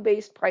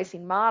value-based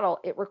pricing model,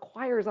 it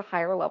requires a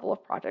higher level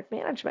of project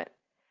management.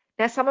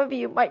 Now, some of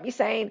you might be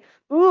saying,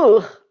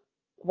 ooh,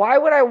 why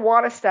would I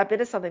want to step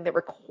into something that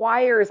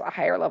requires a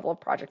higher level of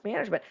project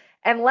management?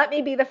 And let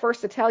me be the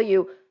first to tell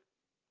you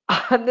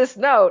on this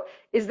note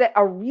is that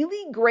a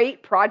really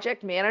great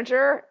project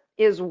manager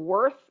is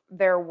worth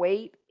their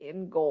weight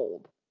in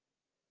gold.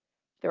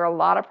 There are a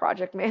lot of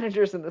project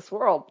managers in this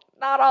world.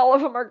 Not all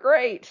of them are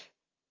great.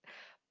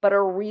 But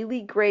a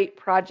really great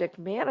project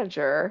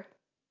manager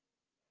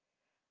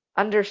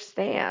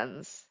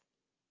understands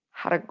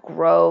how to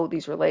grow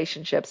these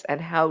relationships and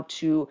how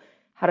to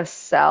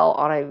sell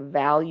on a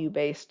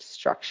value-based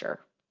structure.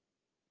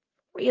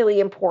 Really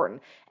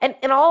important. And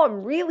all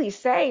I'm really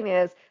saying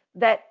is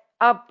that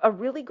a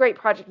really great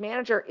project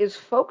manager is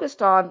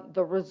focused on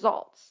the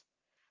results.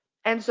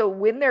 And so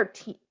when their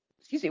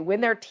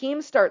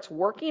team starts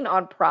working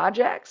on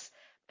projects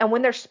and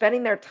when they're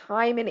spending their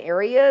time in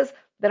areas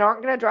that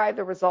aren't going to drive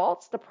the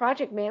results, the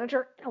project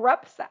manager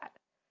interrupts that.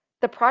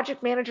 The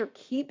project manager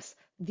keeps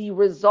the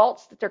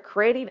results that they're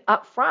creating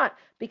up front,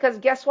 because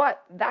guess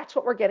what? That's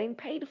what we're getting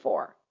paid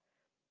for.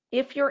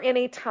 If you're in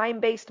a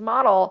time-based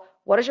model,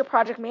 what does your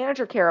project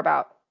manager care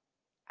about?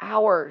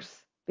 Hours,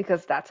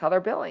 because that's how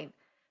they're billing.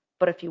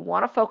 But if you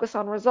want to focus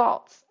on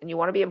results and you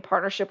want to be in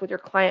partnership with your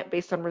client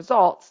based on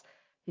results,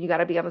 you got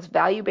to be on this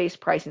value-based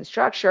pricing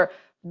structure,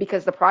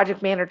 because the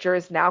project manager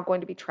is now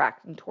going to be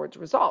tracking towards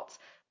results.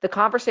 The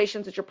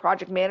conversations that your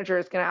project manager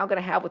is now going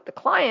to have with the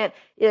client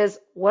is,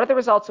 what are the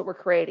results that we're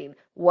creating?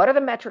 What are the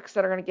metrics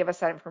that are going to give us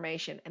that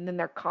information? And then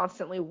they're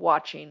constantly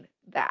watching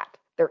that.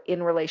 They're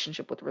in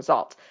relationship with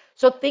results.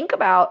 So think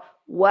about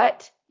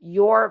what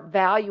you're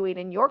valuing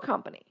in your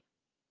company?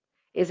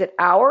 Is it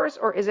hours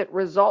or is it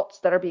results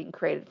that are being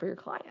created for your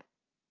client?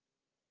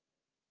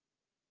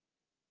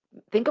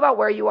 Think about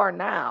where you are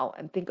now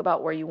and think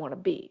about where you want to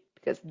be,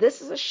 because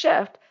this is a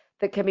shift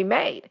that can be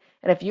made.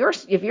 And if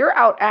you're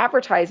out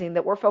advertising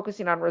that we're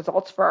focusing on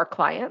results for our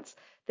clients,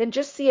 then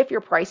just see if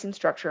your pricing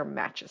structure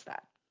matches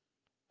that.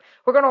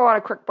 We're going to go on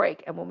a quick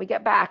break, and when we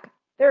get back,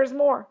 there's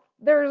more.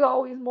 There's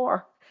always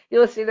more.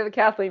 You're listening to the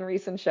Kathleen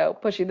Riessen Show,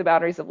 pushing the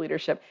boundaries of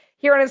leadership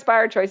here on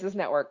Inspired Choices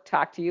Network.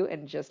 Talk to you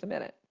in just a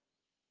minute.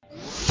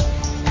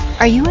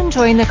 Are you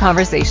enjoying the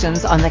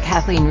conversations on the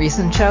Kathleen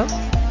Riessen Show?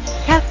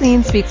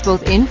 Kathleen speaks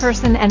both in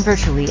person and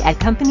virtually at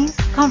companies,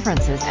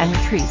 conferences, and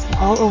retreats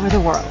all over the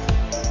world.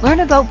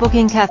 Learn about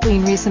booking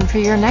Kathleen Riessen for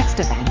your next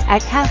event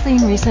at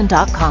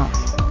KathleenRiessen.com.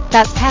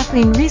 That's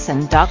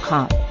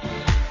KathleenRiessen.com.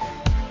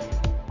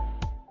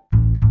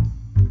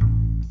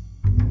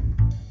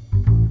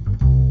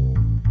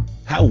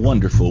 How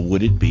wonderful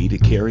would it be to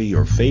carry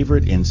your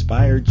favorite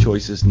Inspired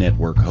Choices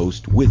Network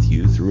host with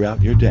you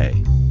throughout your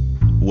day?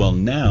 Well,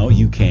 now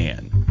you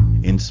can.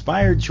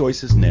 Inspired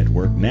Choices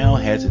Network now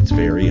has its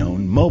very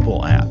own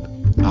mobile app.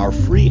 Our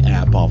free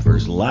app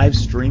offers live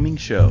streaming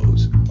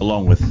shows,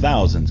 along with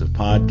thousands of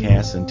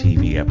podcasts and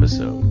TV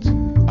episodes.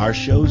 Our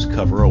shows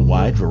cover a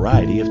wide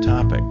variety of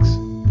topics.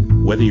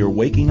 Whether you're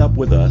waking up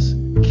with us,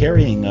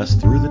 carrying us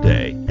through the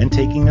day, and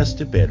taking us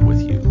to bed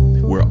with you,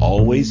 we're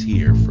always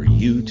here for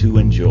you to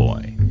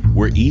enjoy.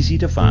 We're easy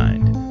to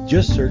find.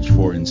 Just search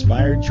for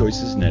Inspired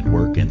Choices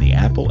Network in the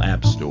Apple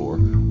App Store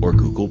or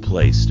Google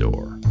Play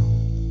Store.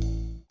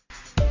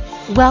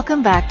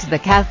 Welcome back to the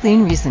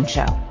Kathleen Riessen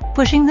Show,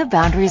 pushing the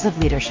boundaries of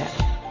leadership.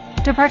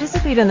 To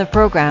participate in the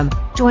program,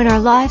 join our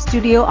live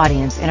studio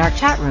audience in our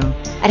chat room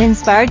at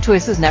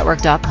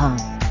inspiredchoicesnetwork.com.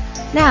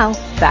 Now,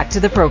 back to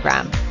the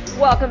program.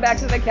 Welcome back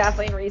to the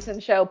Kathleen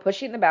Riessen Show,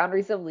 pushing the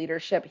boundaries of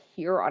leadership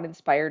here on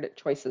Inspired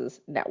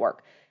Choices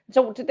Network.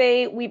 So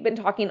today we've been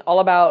talking all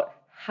about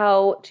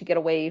how to get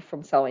away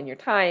from selling your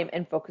time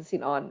and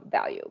focusing on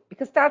value,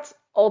 because that's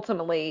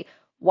ultimately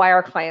why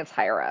our clients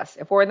hire us.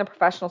 If we're in the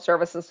professional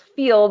services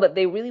field,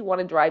 they really want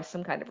to drive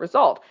some kind of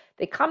result.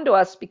 They come to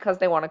us because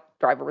they want to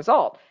drive a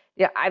result.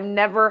 Yeah, I've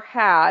never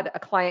had a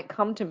client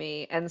come to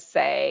me and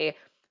say,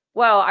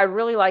 well, I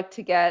really like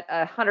to get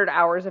 100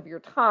 hours of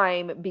your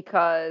time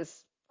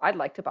because I'd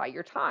like to buy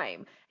your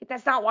time.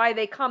 That's not why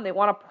they come. They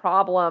want a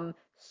problem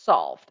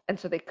solved. And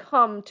so they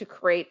come to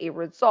create a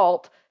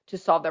result to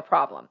solve their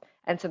problem.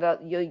 And so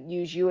you'll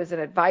use you as an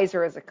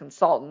advisor, as a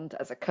consultant,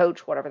 as a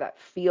coach, whatever that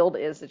field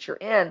is that you're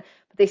in.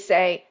 But they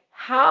say,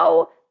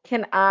 how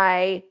can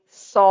I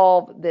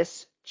solve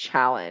this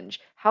challenge?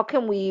 How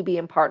can we be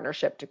in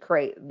partnership to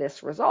create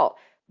this result?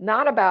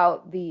 Not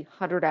about the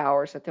 100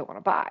 hours that they want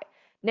to buy.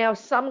 Now,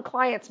 some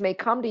clients may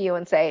come to you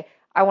and say,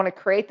 I want to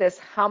create this.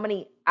 How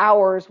many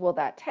hours will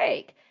that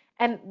take?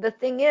 And the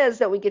thing is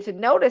that we get to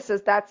notice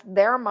is that's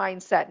their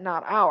mindset,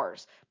 not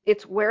ours.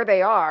 It's where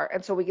they are.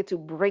 And so we get to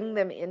bring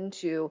them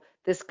into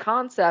this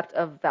concept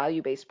of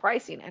value-based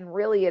pricing. And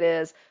really it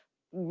is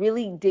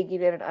really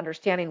digging in and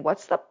understanding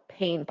what's the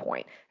pain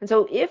point. And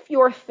so if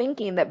you're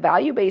thinking that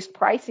value-based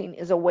pricing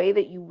is a way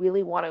that you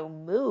really want to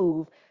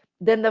move,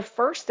 then the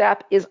first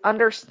step is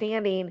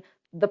understanding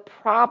the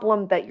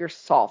problem that you're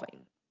solving.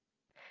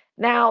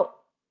 Now,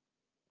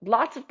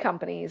 lots of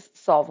companies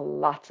solve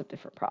lots of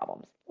different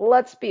problems.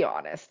 Let's be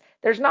honest.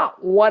 There's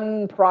not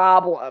one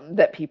problem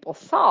that people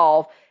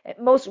solve.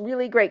 Most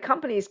really great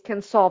companies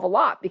can solve a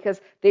lot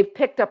because they've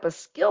picked up a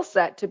skill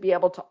set to be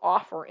able to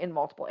offer in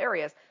multiple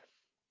areas.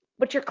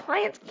 But your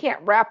clients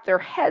can't wrap their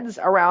heads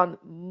around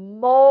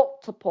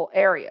multiple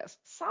areas.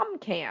 Some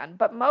can,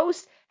 but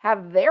most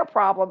have their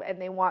problem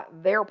and they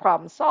want their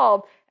problem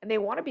solved, and they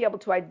want to be able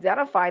to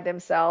identify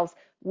themselves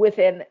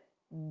within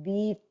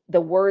the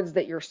words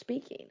that you're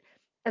speaking.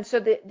 And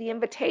so the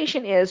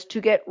invitation is to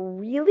get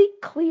really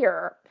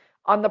clear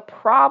on the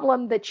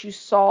problem that you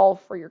solve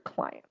for your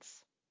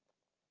clients.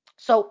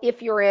 So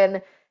if you're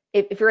in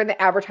the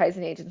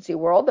advertising agency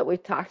world that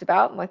we've talked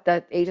about, like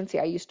the agency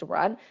I used to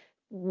run,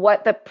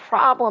 what the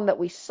problem that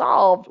we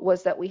solved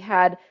was that we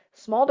had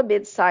small to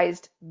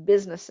mid-sized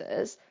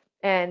businesses,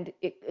 and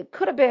it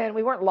could have been,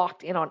 we weren't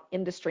locked in on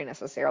industry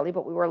necessarily,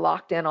 but we were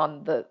locked in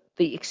on the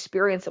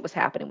experience that was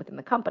happening within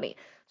the company.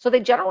 So they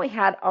generally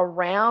had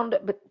around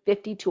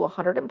 50 to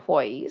 100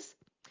 employees.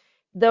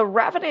 The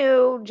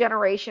revenue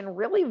generation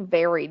really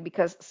varied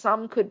because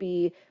some could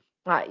be,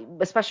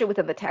 especially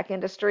within the tech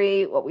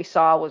industry, what we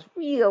saw was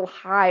real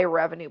high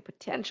revenue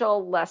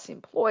potential, less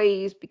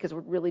employees because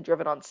we're really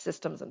driven on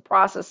systems and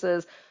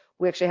processes.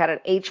 We actually had an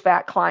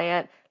HVAC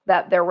client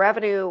that their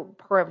revenue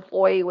per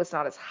employee was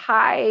not as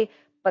high,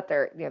 but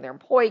their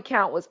employee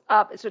count was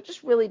up. So it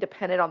just really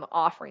depended on the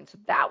offering. So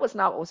that was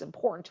not what was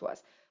important to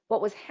us.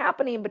 What was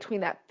happening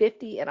between that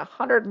 50 and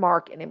 100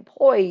 mark in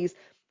employees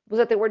was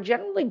that they were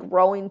generally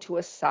growing to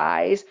a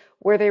size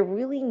where they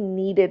really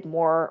needed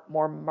more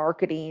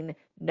marketing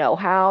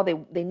know-how.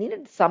 They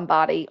needed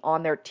somebody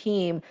on their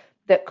team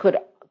that could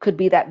could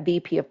be that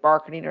VP of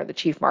marketing or the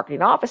chief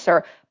marketing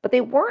officer, but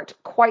they weren't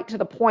quite to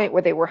the point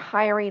where they were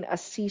hiring a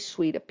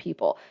C-suite of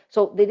people.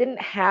 So they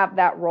didn't have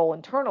that role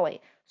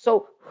internally.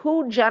 So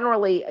who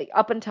generally,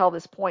 up until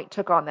this point,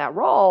 took on that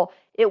role?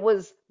 It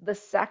was the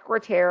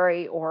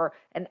secretary or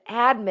an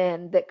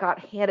admin that got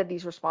handed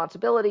these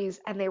responsibilities,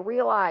 and they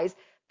realized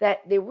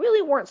that they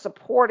really weren't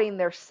supporting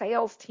their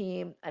sales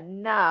team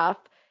enough,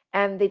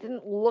 and they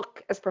didn't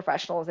look as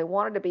professional as they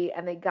wanted to be,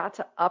 and they got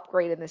to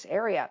upgrade in this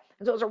area.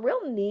 And so it was a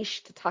real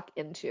niche to tuck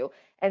into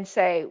and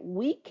say,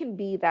 we can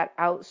be that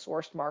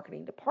outsourced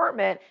marketing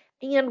department,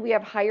 and we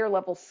have higher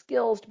level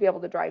skills to be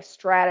able to drive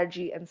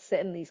strategy and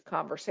sit in these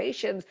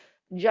conversations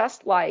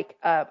just like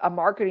a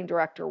marketing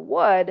director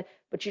would,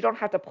 but you don't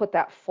have to put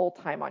that full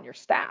time on your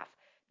staff.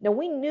 Now,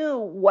 we knew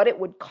what it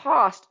would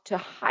cost to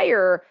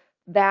hire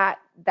that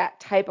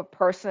type of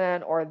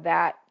person or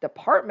that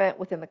department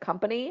within the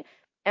company,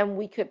 and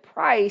we could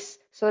price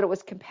so that it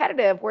was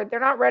competitive where they're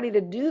not ready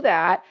to do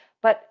that.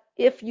 But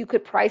if you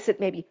could price it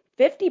maybe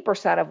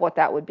 50% of what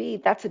that would be,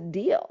 that's a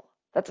deal.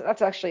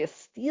 That's actually a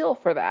steal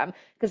for them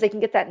because they can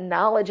get that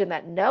knowledge and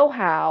that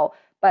know-how,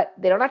 but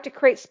they don't have to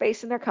create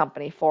space in their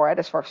company for it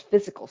as far as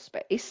physical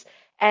space,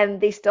 and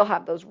they still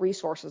have those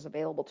resources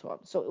available to them.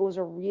 So it was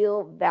a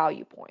real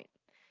value point.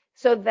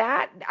 So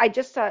that I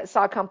just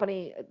saw a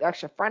company,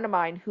 actually a friend of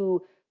mine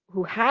who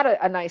had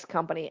a nice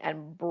company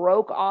and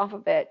broke off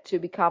of it to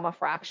become a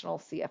fractional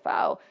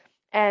CFO.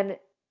 And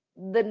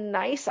the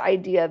nice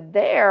idea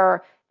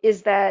there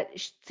is that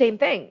same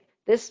thing.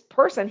 This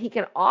person, he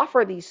can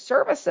offer these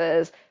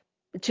services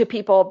to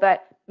people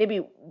that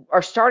maybe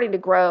are starting to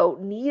grow,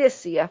 need a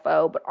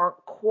CFO, but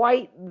aren't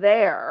quite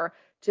there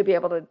to be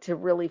able to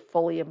really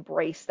fully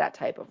embrace that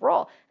type of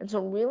role. And so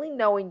really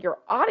knowing your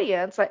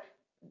audience, like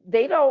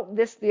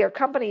their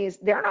companies,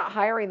 they're not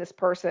hiring this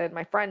person,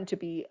 my friend, to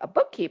be a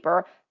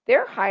bookkeeper.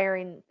 They're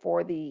hiring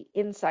for the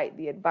insight,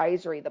 the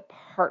advisory, the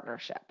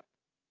partnership.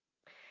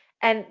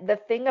 And the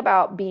thing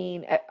about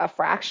being a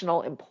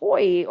fractional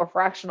employee or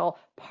fractional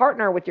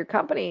partner with your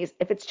companies,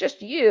 if it's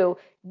just you're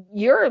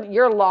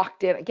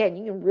locked in. Again,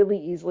 you can really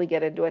easily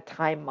get into a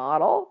time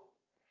model.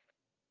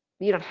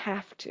 But you don't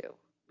have to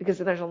because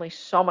then there's only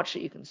so much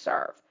that you can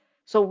serve.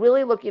 So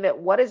really looking at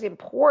what is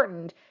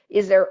important,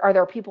 are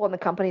there people in the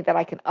company that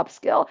I can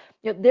upskill?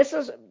 This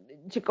is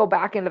to go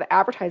back into the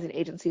advertising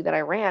agency that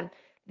I ran.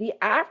 The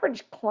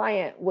average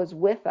client was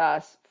with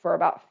us for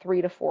about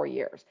 3 to 4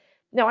 years.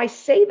 Now, I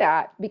say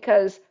that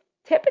because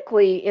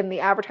typically in the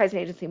advertising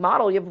agency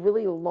model, you have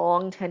really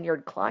long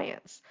tenured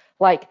clients,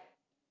 like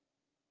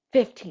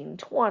 15,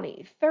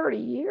 20, 30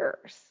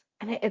 years.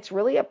 And it's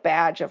really a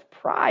badge of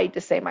pride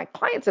to say my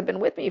clients have been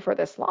with me for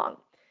this long.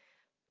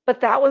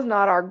 But that was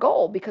not our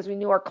goal because we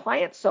knew our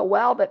clients so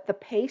well that the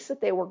pace that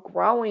they were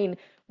growing,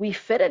 we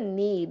fit a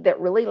need that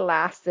really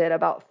lasted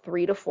about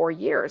 3 to 4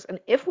 years.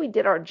 And if we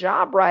did our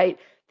job right,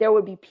 there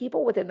would be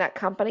people within that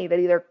company that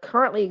either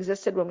currently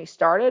existed when we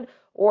started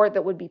or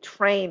that would be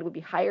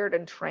hired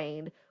and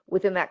trained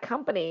within that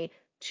company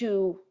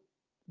to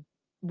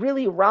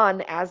really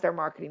run as their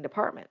marketing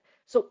department.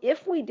 So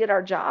if we did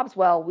our jobs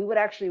well, we would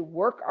actually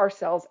work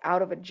ourselves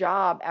out of a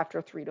job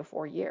after 3 to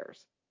 4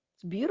 years.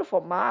 It's a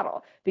beautiful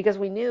model because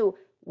we knew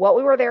what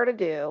we were there to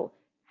do,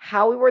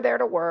 how we were there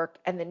to work,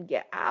 and then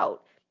get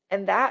out.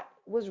 And that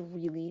was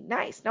really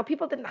nice. Now,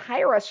 people didn't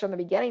hire us from the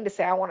beginning to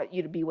say, I want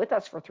you to be with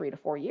us for 3 to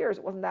 4 years.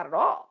 It wasn't that at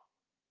all.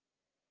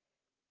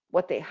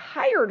 What they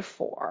hired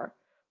for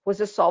was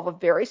to solve a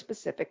very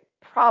specific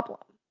problem.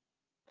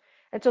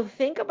 And so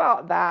think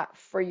about that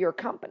for your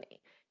company.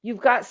 You've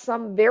got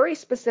some very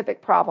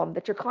specific problem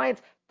that your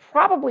clients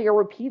probably are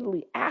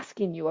repeatedly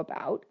asking you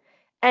about.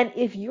 And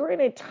if you're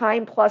in a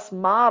time plus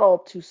model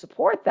to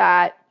support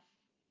that,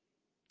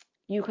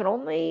 you can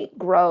only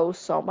grow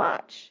so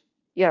much.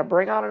 You got to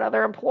bring on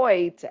another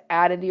employee to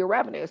add into your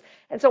revenues.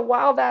 And so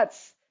while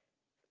that's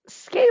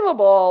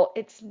scalable,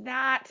 it's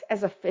not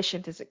as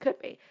efficient as it could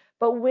be.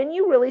 But when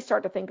you really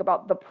start to think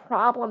about the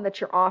problem that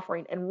you're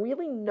offering and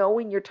really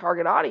knowing your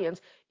target audience,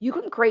 you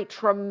can create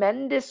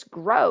tremendous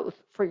growth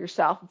for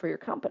yourself and for your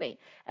company.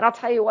 And I'll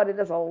tell you what, it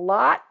is a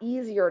lot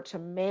easier to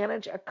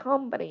manage a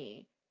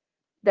company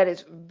that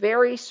is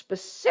very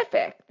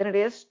specific than it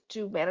is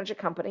to manage a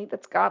company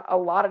that's got a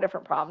lot of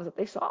different problems that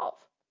they solve.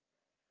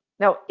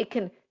 Now, it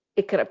can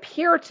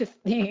appear to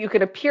you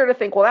can appear to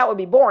think, well, that would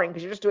be boring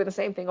because you're just doing the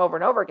same thing over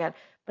and over again,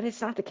 but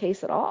it's not the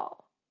case at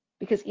all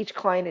because each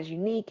client is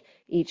unique,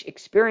 each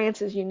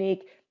experience is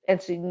unique,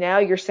 and so now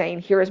you're saying,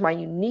 here is my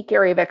unique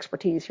area of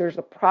expertise, here's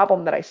the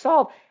problem that I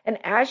solve, and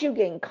as you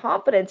gain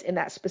confidence in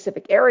that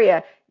specific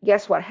area,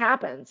 guess what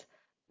happens?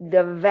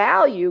 The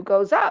value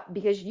goes up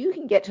because you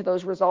can get to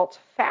those results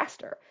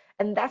faster,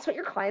 and that's what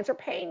your clients are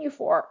paying you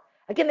for.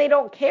 Again, they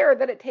don't care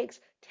that it takes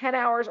 10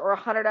 hours or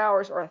 100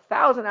 hours or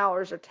 1,000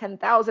 hours or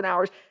 10,000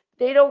 hours.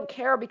 They don't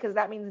care because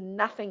that means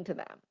nothing to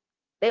them.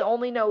 They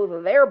only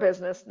know their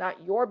business,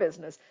 not your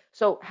business.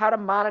 So how to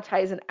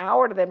monetize an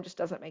hour to them just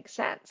doesn't make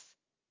sense.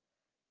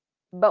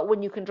 But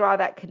when you can draw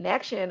that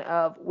connection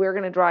of we're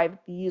going to drive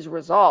these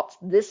results,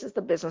 this is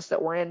the business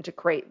that we're in to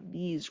create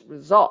these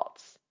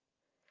results.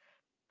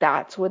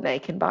 that's when they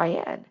can buy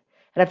in.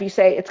 And if you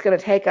say it's going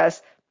to take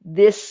us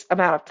this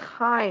amount of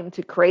time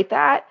to create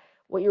that,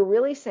 what you're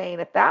really saying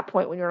at that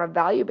point when you're on a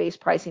value-based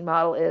pricing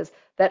model is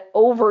that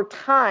over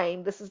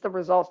time, this is the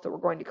results that we're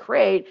going to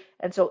create.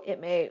 And so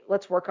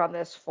let's work on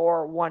this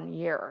for 1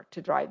 year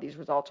to drive these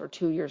results, or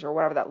 2 years, or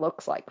whatever that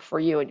looks like for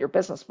you and your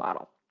business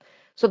model.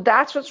 So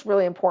that's what's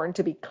really important,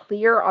 to be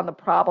clear on the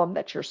problem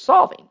that you're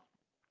solving.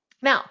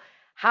 Now,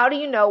 how do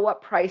you know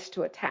what price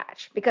to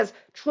attach? Because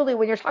truly,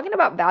 when you're talking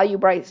about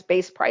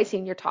value-based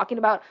pricing, you're talking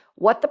about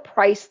what the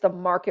price the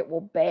market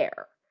will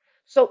bear.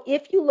 So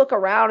if you look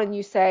around and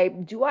you say,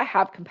 do I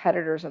have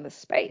competitors in this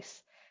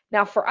space?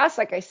 Now, for us,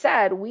 like I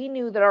said, we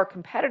knew that our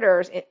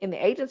competitors in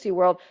the agency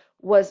world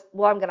was,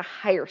 well, I'm going to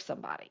hire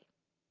somebody.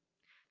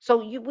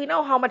 So we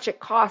know how much it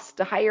costs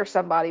to hire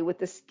somebody with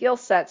the skill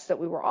sets that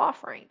we were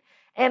offering.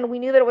 And we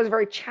knew that it was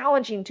very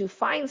challenging to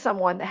find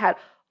someone that had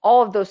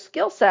all of those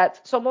skill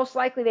sets. So most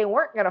likely they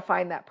weren't going to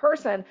find that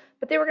person,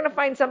 but they were going to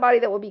find somebody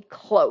that would be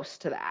close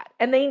to that.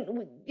 And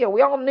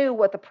we all knew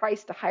what the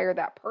price to hire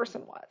that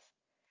person was.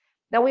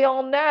 Now, we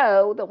all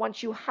know that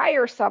once you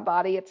hire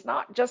somebody, it's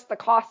not just the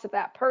cost of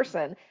that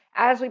person.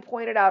 As we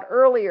pointed out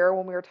earlier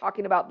when we were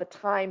talking about the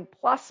time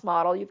plus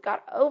model, you've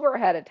got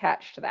overhead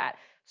attached to that.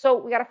 So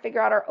we got to figure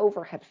out our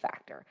overhead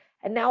factor.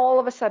 And now all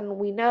of a sudden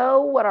we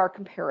know what our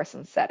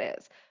comparison set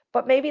is.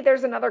 But maybe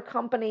there's another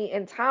company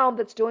in town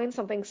that's doing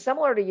something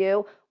similar to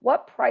you.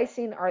 What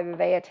pricing are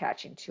they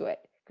attaching to it?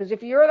 Because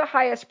if you're the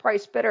highest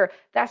price bidder,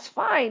 that's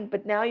fine,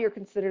 but now you're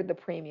considered the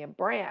premium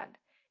brand.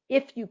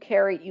 If you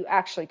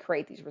actually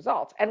create these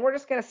results. And we're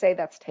just going to say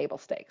that's table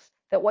stakes,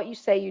 that what you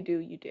say you do,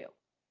 you do.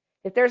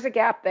 If there's a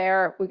gap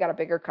there, we've got a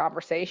bigger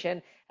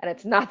conversation, and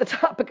it's not the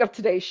topic of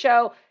today's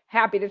show.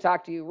 Happy to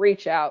talk to you.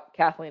 Reach out,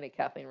 Kathleen at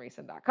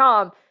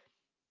KathleenRiessen.com.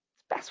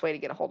 It's the best way to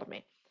get a hold of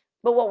me.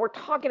 But what we're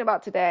talking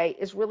about today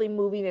is really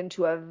moving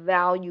into a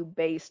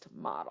value-based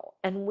model.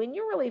 And when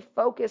you're really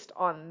focused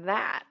on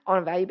that, on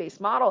a value-based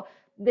model,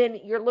 then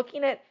you're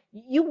looking at,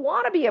 you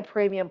want to be a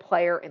premium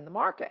player in the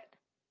market.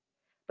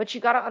 But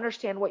you got to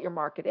understand what your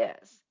market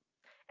is.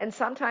 And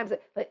sometimes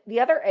the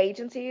other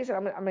agencies,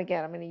 and I'm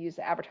going to use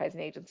the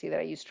advertising agency that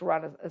I used to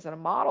run as a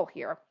model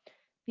here.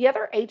 The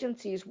other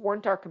agencies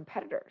weren't our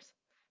competitors,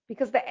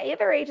 because the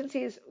other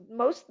agencies,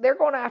 they're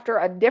going after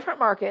a different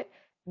market.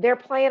 They're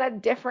playing a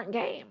different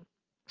game.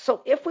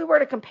 So if we were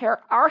to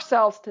compare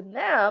ourselves to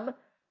them,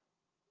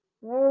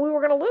 well, we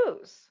were going to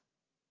lose.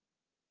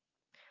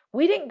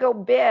 We didn't go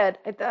bid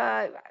at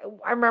I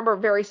remember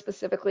very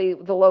specifically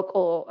the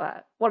local,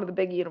 one of the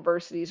big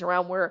universities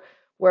around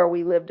where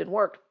we lived and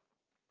worked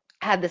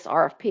had this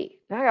RFP.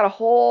 Now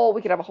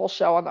we could have a whole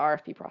show on the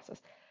RFP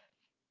process.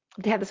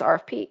 They had this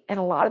RFP, and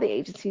a lot of the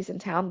agencies in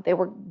town, they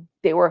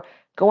were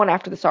going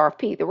after this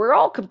RFP. They were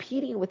all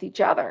competing with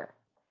each other.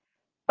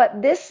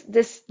 But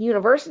this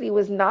university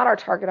was not our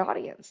target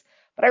audience.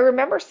 But I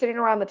remember sitting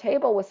around the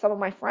table with some of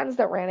my friends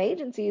that ran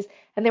agencies,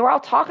 and they were all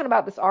talking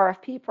about this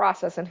RFP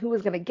process and who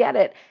was going to get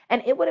it.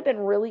 And it would have been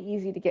really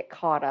easy to get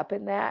caught up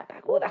in that.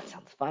 Like, oh, that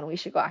sounds fun. We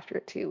should go after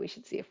it too. We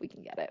should see if we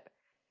can get it.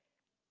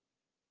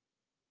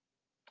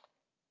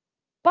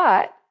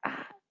 But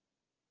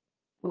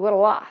we would have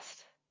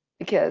lost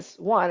because,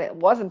 one, it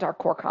wasn't our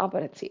core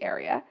competency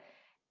area.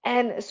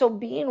 And so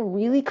being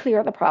really clear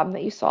on the problem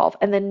that you solve,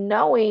 and then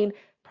knowing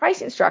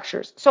pricing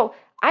structures. So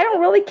I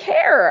don't really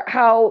care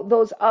how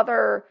those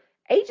other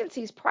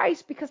agencies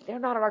price, because they're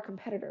not our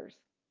competitors.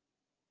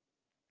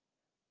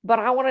 But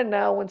I want to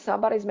know, when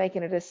somebody's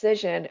making a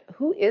decision,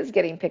 who is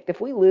getting picked.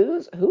 If we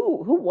lose,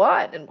 who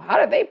won, and how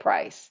did they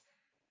price?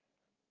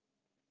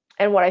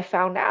 And what I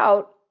found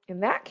out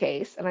in that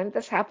case, and I think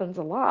this happens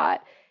a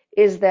lot,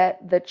 is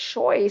that the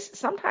choice,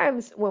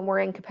 sometimes when we're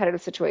in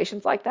competitive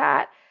situations like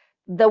that,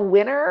 the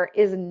winner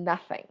is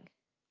nothing.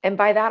 And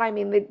by that I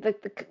mean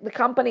the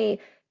company,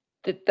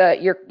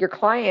 your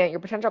client, your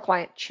potential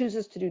client,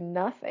 chooses to do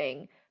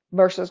nothing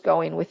versus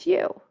going with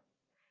you.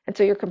 And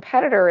so your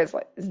competitor is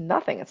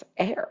nothing. It's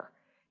air.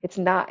 It's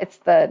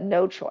the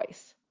no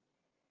choice.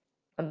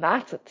 And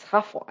that's a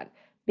tough one,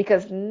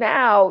 because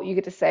now you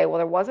get to say, well,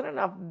 there wasn't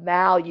enough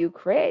value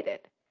created.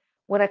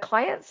 When a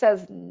client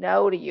says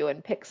no to you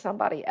and picks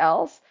somebody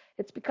else,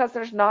 it's because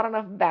there's not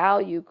enough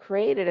value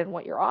created in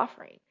what you're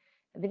offering.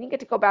 And then you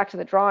get to go back to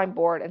the drawing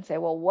board and say,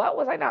 well, what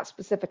was I not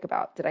specific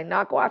about? Did I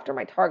not go after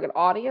my target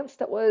audience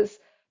that was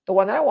the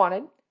one that I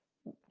wanted?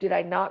 Did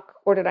I not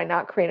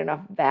create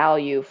enough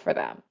value for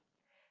them?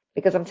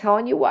 Because I'm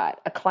telling you what,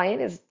 a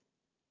client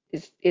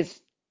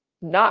is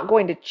not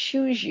going to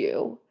choose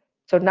you.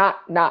 So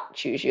not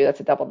choose you, that's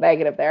a double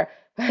negative there.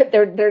 But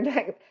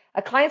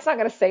a client's not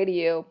going to say to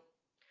you,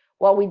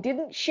 well, we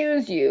didn't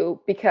choose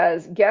you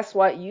because guess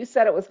what? You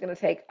said it was going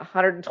to take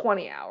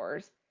 120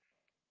 hours,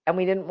 and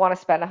we didn't want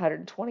to spend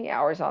 120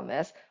 hours on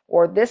this.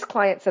 Or this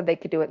client said they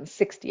could do it in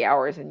 60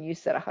 hours, and you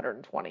said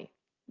 120.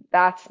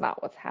 That's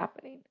not what's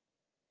happening.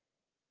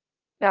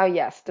 Now,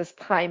 yes, does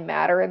time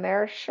matter in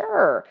there?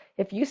 Sure.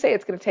 If you say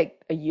it's going to take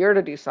a year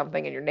to do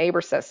something and your neighbor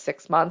says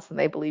 6 months and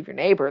they believe your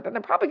neighbor, then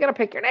they're probably going to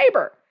pick your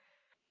neighbor.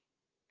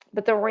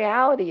 But the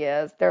reality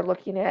is they're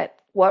looking at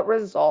what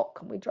result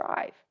can we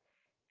drive?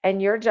 And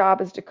your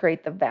job is to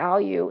create the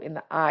value in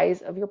the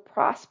eyes of your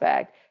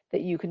prospect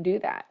that you can do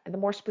that. And the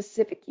more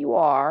specific you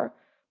are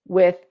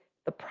with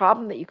the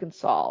problem that you can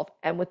solve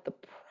and with the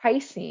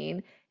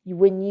pricing,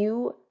 when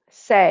you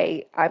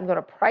say, I'm going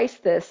to price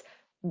this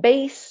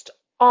based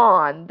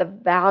on the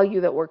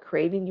value that we're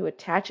creating, you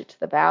attach it to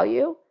the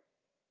value,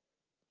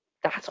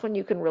 that's when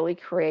you can really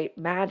create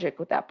magic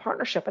with that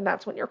partnership. And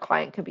that's when your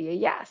client can be a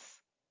yes.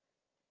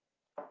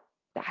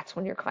 That's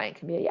when your client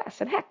can be a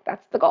yes. And heck,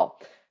 that's the goal.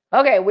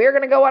 Okay, we're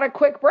going to go on a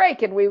quick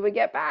break, and when we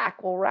get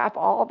back, we'll wrap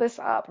all this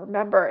up.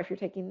 Remember, if you're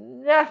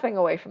taking nothing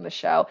away from the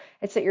show,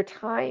 it's that your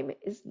time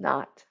is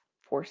not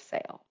for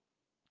sale.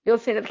 You're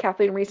listening to the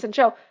Kathleen Riessen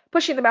Show,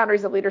 pushing the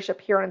boundaries of leadership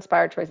here on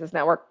Inspired Choices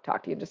Network.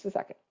 Talk to you in just a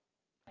second.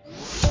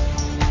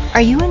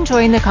 Are you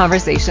enjoying the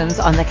conversations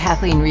on the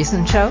Kathleen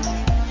Riessen Show?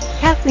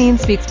 Kathleen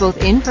speaks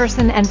both in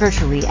person and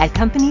virtually at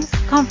companies,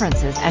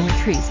 conferences, and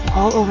retreats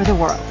all over the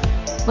world.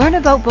 Learn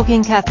about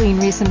booking Kathleen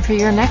Riessen for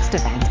your next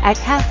event at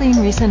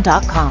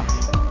KathleenRiessen.com.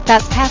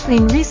 That's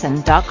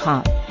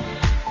KathleenRiessen.com.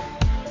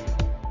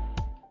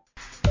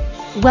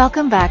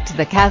 Welcome back to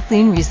the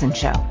Kathleen Riessen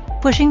Show,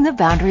 pushing the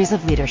boundaries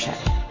of leadership.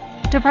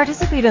 To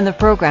participate in the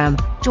program,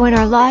 join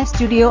our live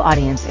studio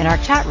audience in our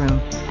chat room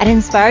at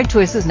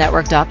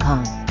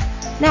InspiredChoicesNetwork.com.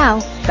 Now,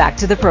 back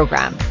to the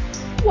program.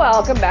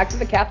 Welcome back to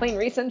the Kathleen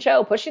Riessen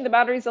Show, pushing the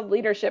boundaries of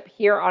leadership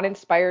here on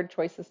Inspired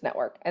Choices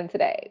Network. And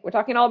today, we're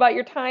talking all about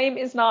your time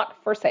is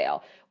not for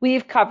sale.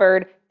 We've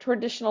covered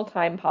traditional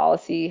time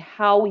policy,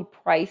 how we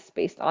price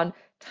based on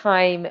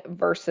time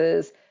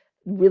versus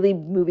really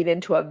moving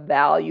into a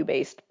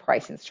value-based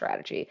pricing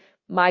strategy.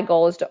 My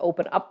goal is to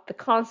open up the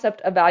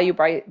concept of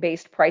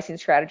value-based pricing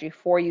strategy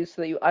for you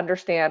so that you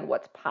understand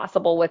what's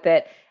possible with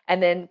it,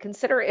 and then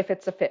consider if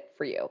it's a fit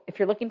for you. If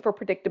you're looking for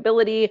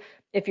predictability,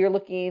 if you're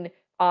looking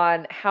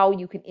on how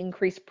you can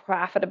increase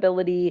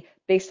profitability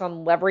based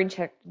on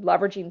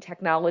leveraging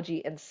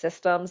technology and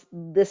systems,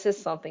 this is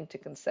something to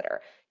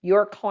consider.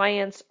 Your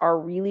clients are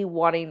really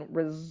wanting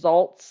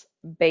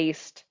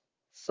results-based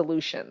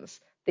solutions.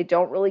 They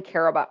don't really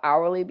care about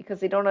hourly because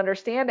they don't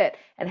understand it.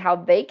 And how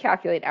they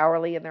calculate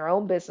hourly in their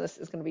own business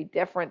is going to be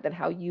different than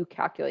how you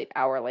calculate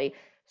hourly.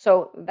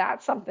 So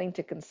that's something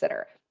to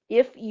consider.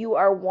 If you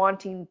are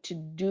wanting to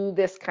do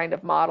this kind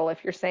of model,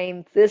 if you're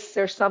saying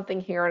there's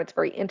something here and it's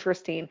very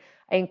interesting,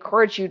 I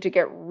encourage you to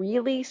get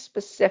really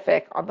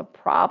specific on the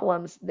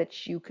problems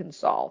that you can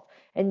solve.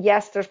 And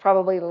yes, there's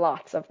probably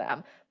lots of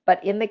them.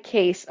 But in the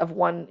case of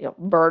one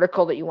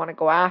vertical that you want to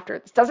go after,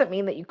 this doesn't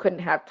mean that you couldn't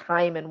have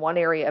time in one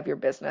area of your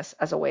business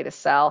as a way to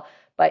sell,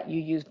 but you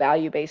use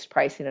value-based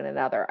pricing in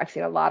another. I've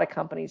seen a lot of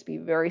companies be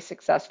very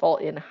successful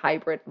in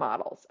hybrid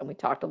models, and we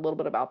talked a little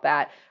bit about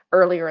that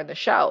earlier in the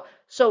show.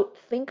 So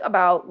think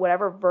about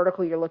whatever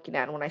vertical you're looking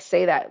at. And when I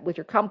say that with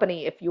your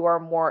company, if you are a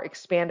more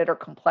expanded or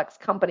complex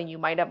company, you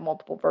might have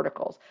multiple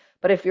verticals.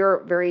 But if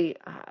you're very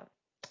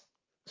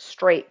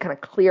straight, kind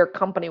of clear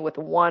company with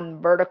one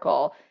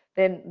vertical,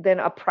 then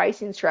a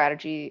pricing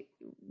strategy,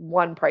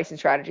 one pricing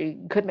strategy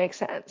could make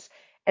sense.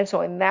 And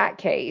so in that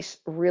case,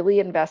 really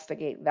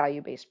investigate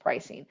value-based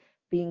pricing,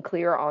 being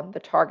clear on the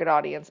target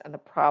audience and the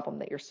problem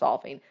that you're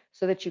solving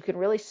so that you can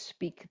really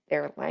speak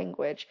their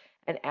language.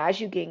 And as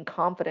you gain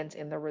confidence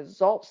in the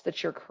results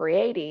that you're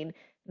creating,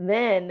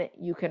 then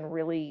you can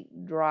really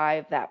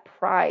drive that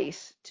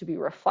price to be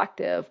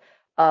reflective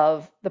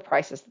of the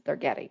prices that they're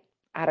getting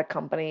at a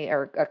company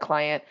or a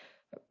client,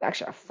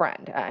 actually a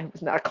friend. He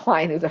was not a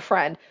client, he was a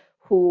friend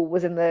who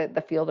was in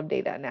the field of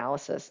data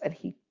analysis. And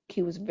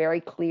he was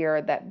very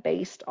clear that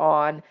based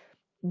on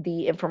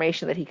the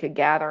information that he could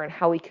gather and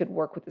how he could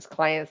work with his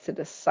clients to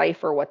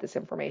decipher what this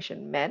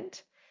information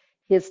meant,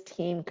 his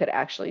team could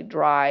actually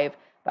drive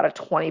about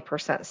a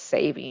 20%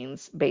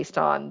 savings based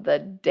on the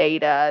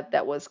data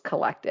that was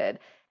collected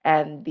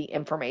and the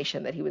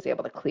information that he was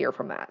able to clear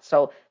from that.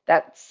 So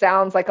that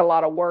sounds like a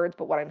lot of words,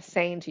 but what I'm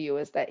saying to you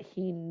is that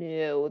he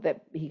knew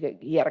that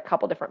he had a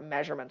couple different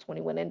measurements when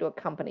he went into a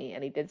company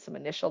and he did some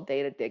initial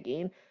data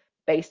digging.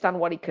 Based on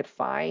what he could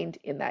find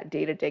in that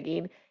data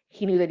digging,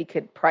 he knew that he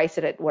could price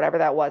it at whatever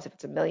that was. If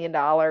it's $1 million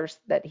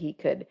that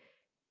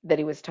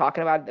he was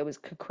talking about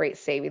could create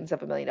savings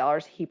of $1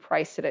 million, he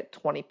priced it at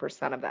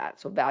 20% of that,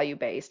 so value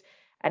based.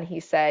 And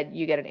he said,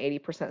 you get an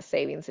 80%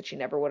 savings that you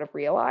never would have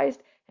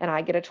realized, and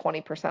I get a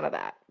 20% of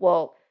that.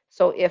 Well,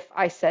 so if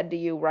I said to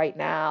you right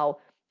now,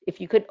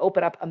 if you could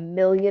open up $1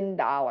 million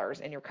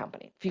in your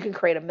company, if you can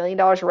create $1 million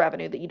of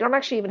revenue that you don't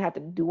actually even have to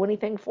do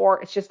anything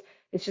for, it's just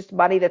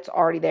money that's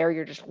already there,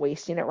 you're just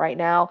wasting it right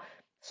now.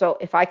 So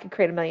if I could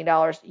create $1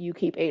 million, you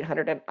keep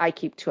 800 and I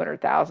keep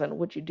 200,000,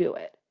 would you do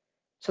it?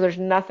 So there's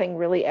nothing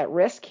really at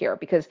risk here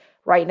because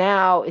right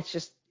now it's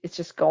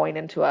just going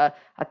into a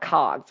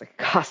COGS, like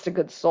cost of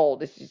goods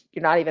sold. It's just,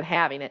 you're not even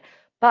having it.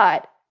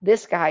 But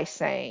this guy's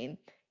saying,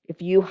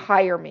 if you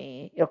hire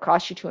me, it'll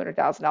cost you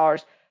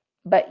 $200,000,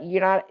 but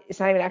it's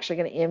not even actually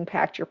going to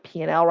impact your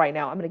P&L right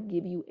now. I'm going to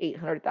give you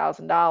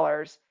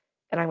 $800,000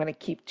 and I'm going to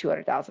keep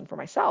 $200,000 for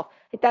myself.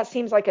 Like, that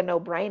seems like a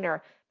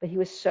no-brainer. but he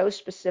was so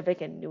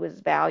specific and knew his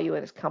value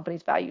and his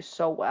company's value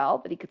so well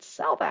that he could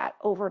sell that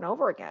over and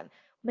over again.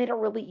 Made it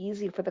really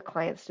easy for the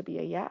clients to be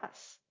a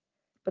yes.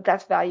 But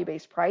that's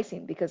value-based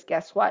pricing, because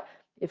guess what?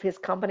 If his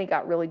company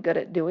got really good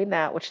at doing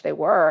that, which they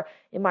were,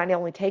 it might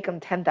only take him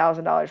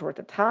 $10,000 worth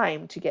of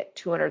time to get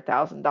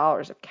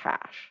 $200,000 of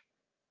cash.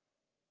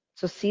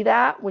 So see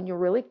that? When you're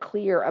really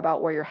clear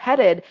about where you're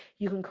headed,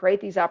 you can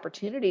create these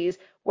opportunities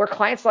where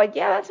clients are like,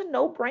 yeah, that's a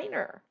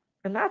no-brainer.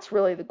 And that's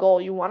really the goal.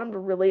 You want them to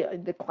really,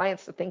 the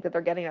clients to think that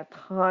they're getting a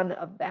ton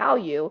of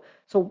value.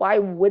 So why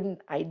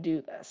wouldn't I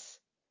do this?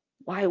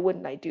 Why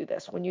wouldn't I do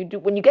this? When you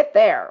get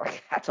there,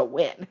 that's a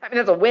win. I mean,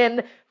 that's a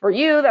win for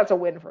you. That's a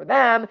win for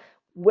them.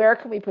 Where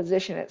can we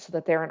position it so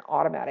that they're an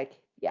automatic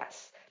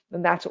yes?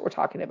 And that's what we're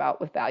talking about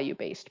with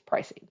value-based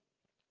pricing.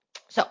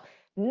 So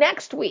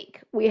next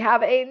week, we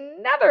have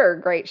another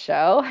great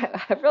show.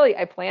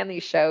 I plan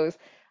these shows,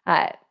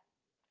 like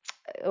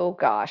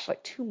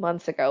 2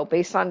 months ago,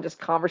 based on just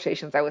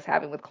conversations I was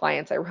having with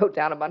clients. I wrote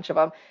down a bunch of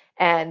them.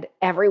 And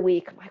every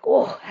week, I'm like,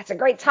 oh, that's a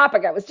great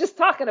topic. I was just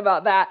talking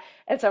about that.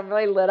 And so I'm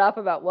really lit up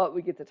about what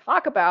we get to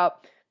talk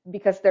about,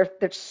 because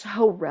they're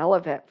so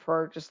relevant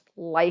for just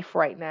life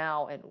right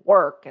now and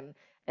work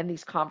and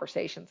these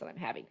conversations that I'm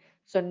having.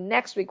 So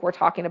next week, we're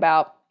talking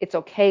about it's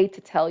okay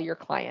to tell your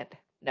client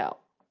no.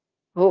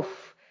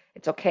 Oof,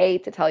 it's okay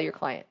to tell your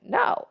client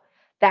no.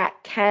 That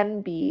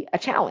can be a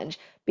challenge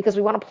because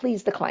we want to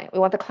please the client. We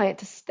want the client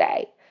to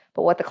stay.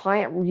 But what the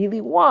client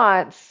really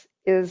wants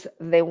is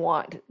they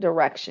want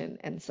direction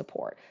and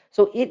support.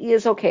 So it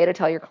is okay to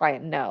tell your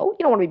client no.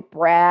 You don't want to be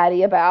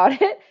bratty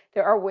about it.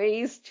 There are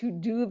ways to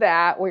do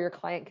that where your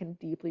client can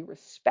deeply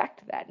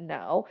respect that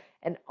no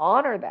and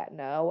honor that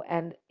no,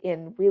 and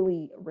in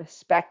really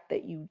respect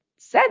that you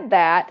said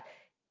that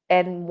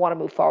and want to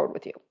move forward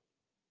with you.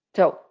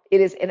 So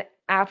it is an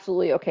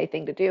absolutely okay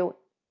thing to do,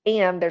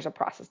 and there's a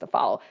process to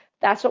follow.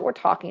 That's what we're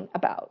talking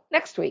about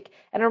next week.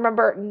 And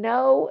remember,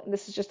 no,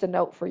 this is just a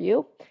note for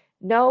you,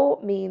 no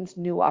means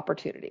new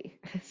opportunity.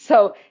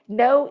 So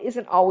no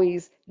isn't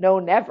always no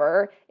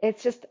never,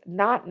 it's just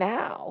not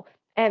now.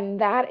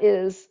 And that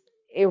is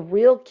a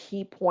real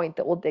key point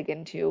that we'll dig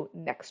into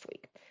next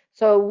week.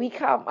 So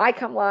I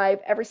come live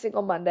every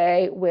single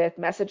Monday with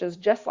messages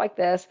just like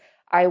this.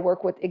 I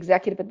work with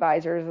executive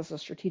advisors as a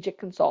strategic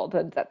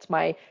consultant. That's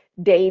my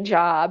day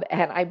job,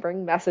 and I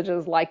bring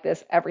messages like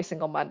this every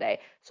single Monday.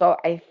 So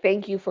I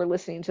thank you for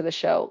listening to the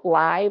show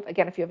live.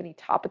 Again, if you have any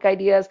topic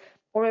ideas,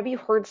 or maybe you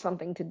heard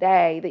something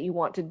today that you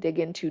want to dig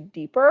into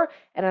deeper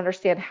and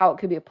understand how it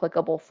could be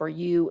applicable for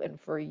you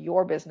and for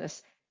your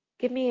business,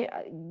 give me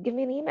an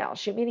email.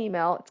 Shoot me an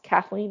email. It's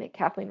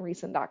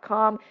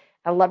Kathleen@KathleenRiessen.com.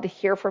 I'd love to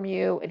hear from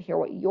you and hear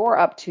what you're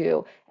up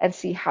to and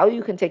see how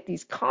you can take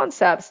these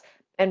concepts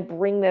and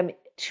bring them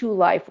to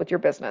life with your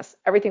business.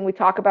 Everything we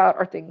talk about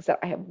are things that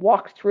I have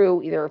walked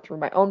through, either through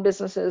my own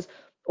businesses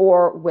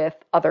or with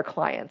other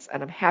clients.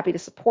 And I'm happy to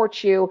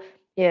support you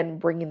in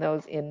bringing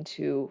those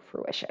into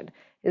fruition.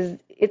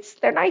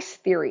 They're nice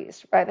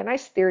theories, right? They're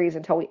nice theories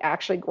until we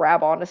actually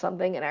grab onto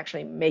something and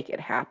actually make it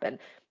happen.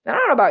 And I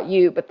don't know about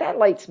you, but that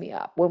lights me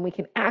up when we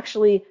can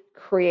actually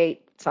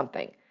create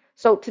something.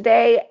 So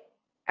today,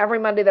 every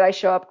Monday that I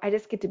show up, I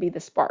just get to be the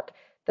spark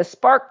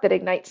that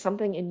ignites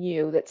something in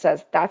you that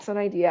says, that's an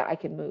idea I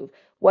can move.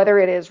 Whether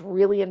it is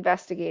really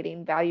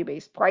investigating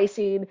value-based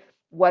pricing,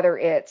 whether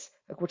it's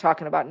like we're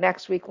talking about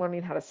next week,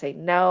 learning how to say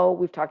no.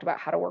 We've talked about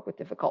how to work with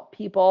difficult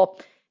people.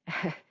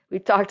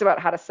 We've talked about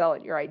how to sell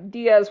your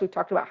ideas. We've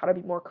talked about how to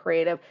be more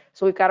creative.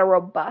 So we've got a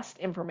robust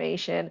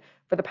information.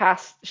 For the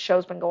past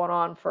show's been going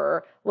on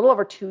for a little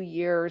over 2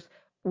 years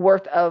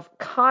worth of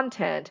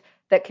content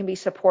that can be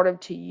supportive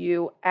to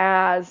you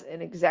as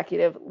an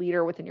executive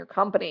leader within your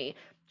company,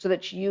 so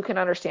that you can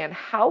understand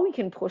how we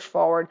can push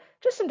forward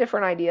just some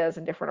different ideas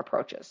and different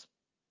approaches.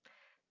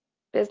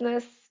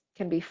 Business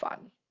can be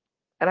fun.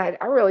 And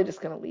I'm really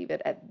just going to leave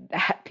it at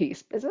that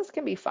piece. Business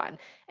can be fun.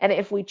 And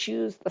if we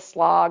choose the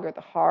slog or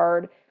the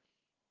hard,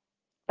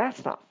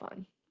 that's not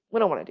fun. We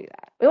don't want to do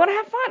that. We want to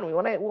have fun. We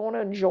want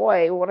to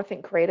enjoy. We want to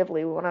think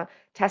creatively. We want to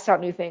test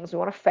out new things. We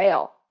want to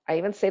fail. I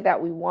even say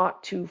that we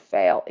want to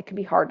fail. It can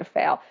be hard to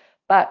fail,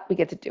 but we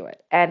get to do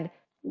it. And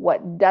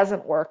what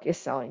doesn't work is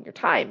selling your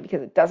time,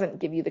 because it doesn't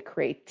give you the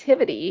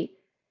creativity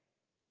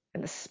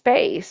and the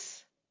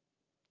space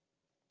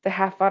to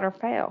have fun or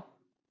fail.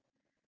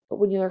 But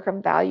when you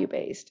become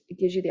value-based, it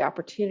gives you the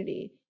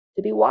opportunity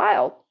to be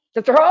wild,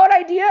 to throw out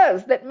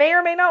ideas that may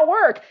or may not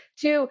work,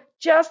 to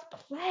just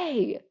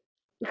play.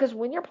 Because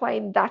when you're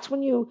playing, that's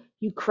when you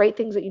create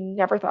things that you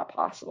never thought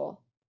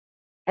possible.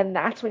 And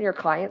that's when your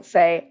clients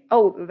say,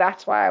 oh,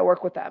 that's why I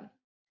work with them.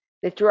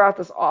 They threw out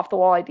this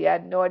off-the-wall idea. I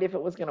had no idea if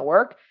it was going to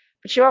work.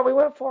 But you know what? We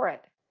went for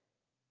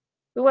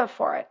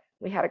it.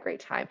 We had a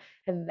great time.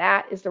 And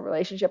that is the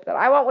relationship that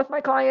I want with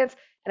my clients.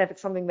 And if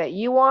it's something that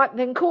you want,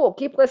 then cool,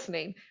 keep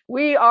listening.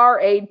 We are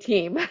a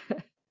team.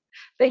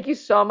 Thank you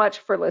so much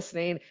for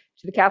listening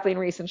to the Kathleen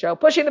Riessen Show,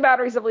 pushing the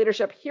boundaries of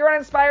leadership here on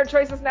Inspired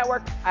Choices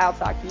Network. I'll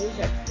talk to you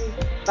next week.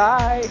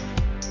 Bye.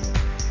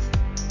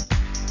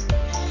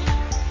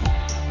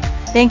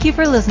 Thank you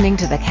for listening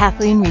to The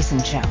Kathleen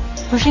Riessen Show,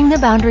 pushing the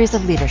boundaries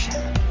of leadership.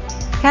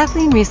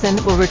 Kathleen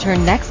Riessen will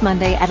return next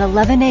Monday at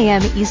 11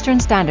 a.m. Eastern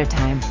Standard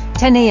Time,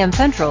 10 a.m.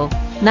 Central,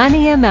 9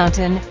 a.m.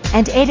 Mountain,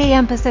 and 8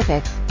 a.m.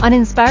 Pacific on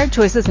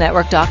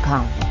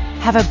InspiredChoicesNetwork.com.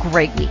 Have a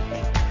great week.